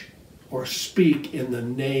teach or speak in the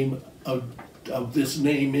name of this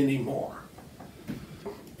name anymore.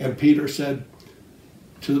 And Peter said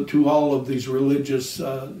to all of these religious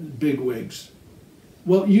bigwigs,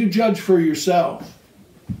 well, you judge for yourself.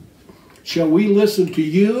 Shall we listen to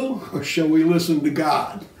you or shall we listen to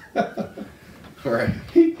God? Right.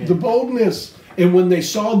 The boldness. And when they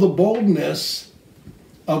saw the boldness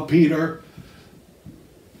of Peter,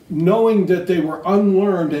 knowing that they were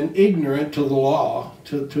unlearned and ignorant to the law,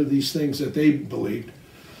 to these things that they believed,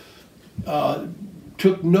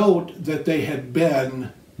 took note that they had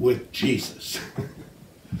been with Jesus.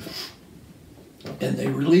 And they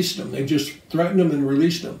released them. They just threatened them and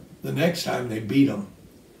released them. The next time they beat them.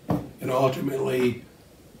 And ultimately,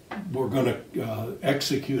 we're going to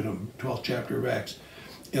execute them, 12th chapter of Acts.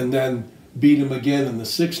 And then beat him again in the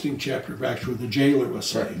 16th chapter of Acts where the jailer was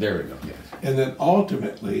saved. Right, there we go, yes. And then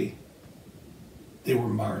ultimately, they were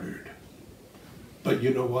martyred. But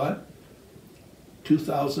you know what?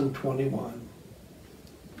 2021,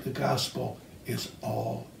 the gospel is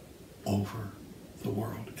all over the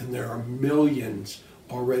world. And there are millions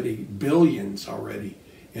already, billions already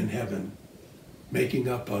in heaven, making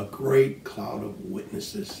up a great cloud of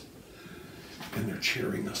witnesses. And they're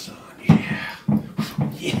cheering us on. Yeah.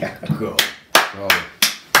 Yeah. Go. Go.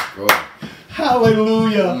 Go.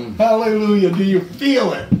 Hallelujah. Hallelujah. Do you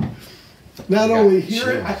feel it? Not Yeah, only hear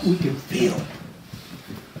sure. it, we can feel it.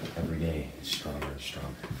 Every day is stronger and stronger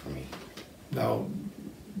for me. Now,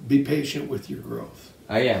 be patient with your growth.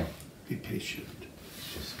 I am. Be patient.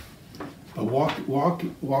 Just But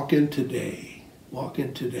walk in today. Walk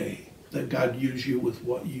in today. Let God use you with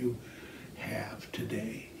what you have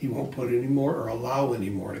today. He won't put any more or allow any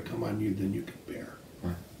more to come on you than you can bear.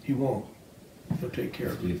 Right. He won't. He'll take care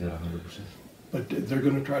of you. believe that 100%. But they're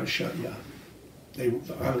going to try to shut you up. They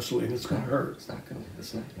honestly, and it's going to hurt. It's not going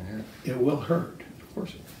to hurt. It will hurt. Of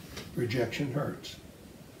course it Rejection hurts.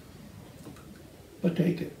 But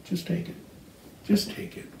take it. Just take it. Just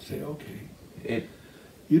take it. Say, okay.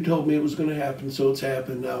 You told me it was going to happen, so it's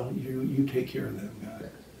happened. Now you take care of them, God.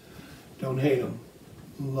 Don't hate them.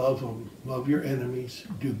 Love them. Love your enemies.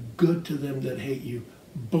 Do good to them that hate you.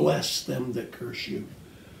 Bless them that curse you.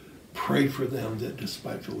 Pray for them that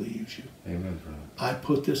despitefully use you. Amen, brother. I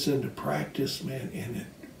put this into practice, man, and it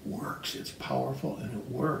works. It's powerful and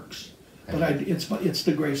it works. But it's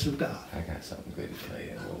the grace of God. I got something good to tell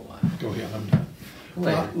you in a little while. Go ahead, I'm done.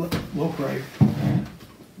 Later. We'll pray.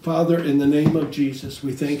 Father, in the name of Jesus,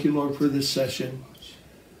 we thank you, Lord, for this session.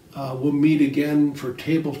 We'll meet again for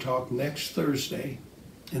Table Talk next Thursday.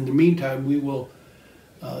 In the meantime, we will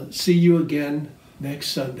see you again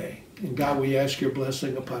next Sunday. And God, we ask your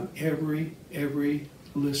blessing upon every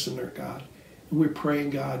listener, God. And we're praying,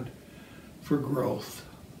 God, for growth.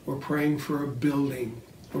 We're praying for a building.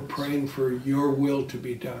 We're praying for your will to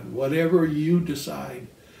be done. Whatever you decide,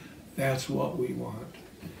 that's what we want.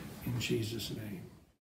 In Jesus' name.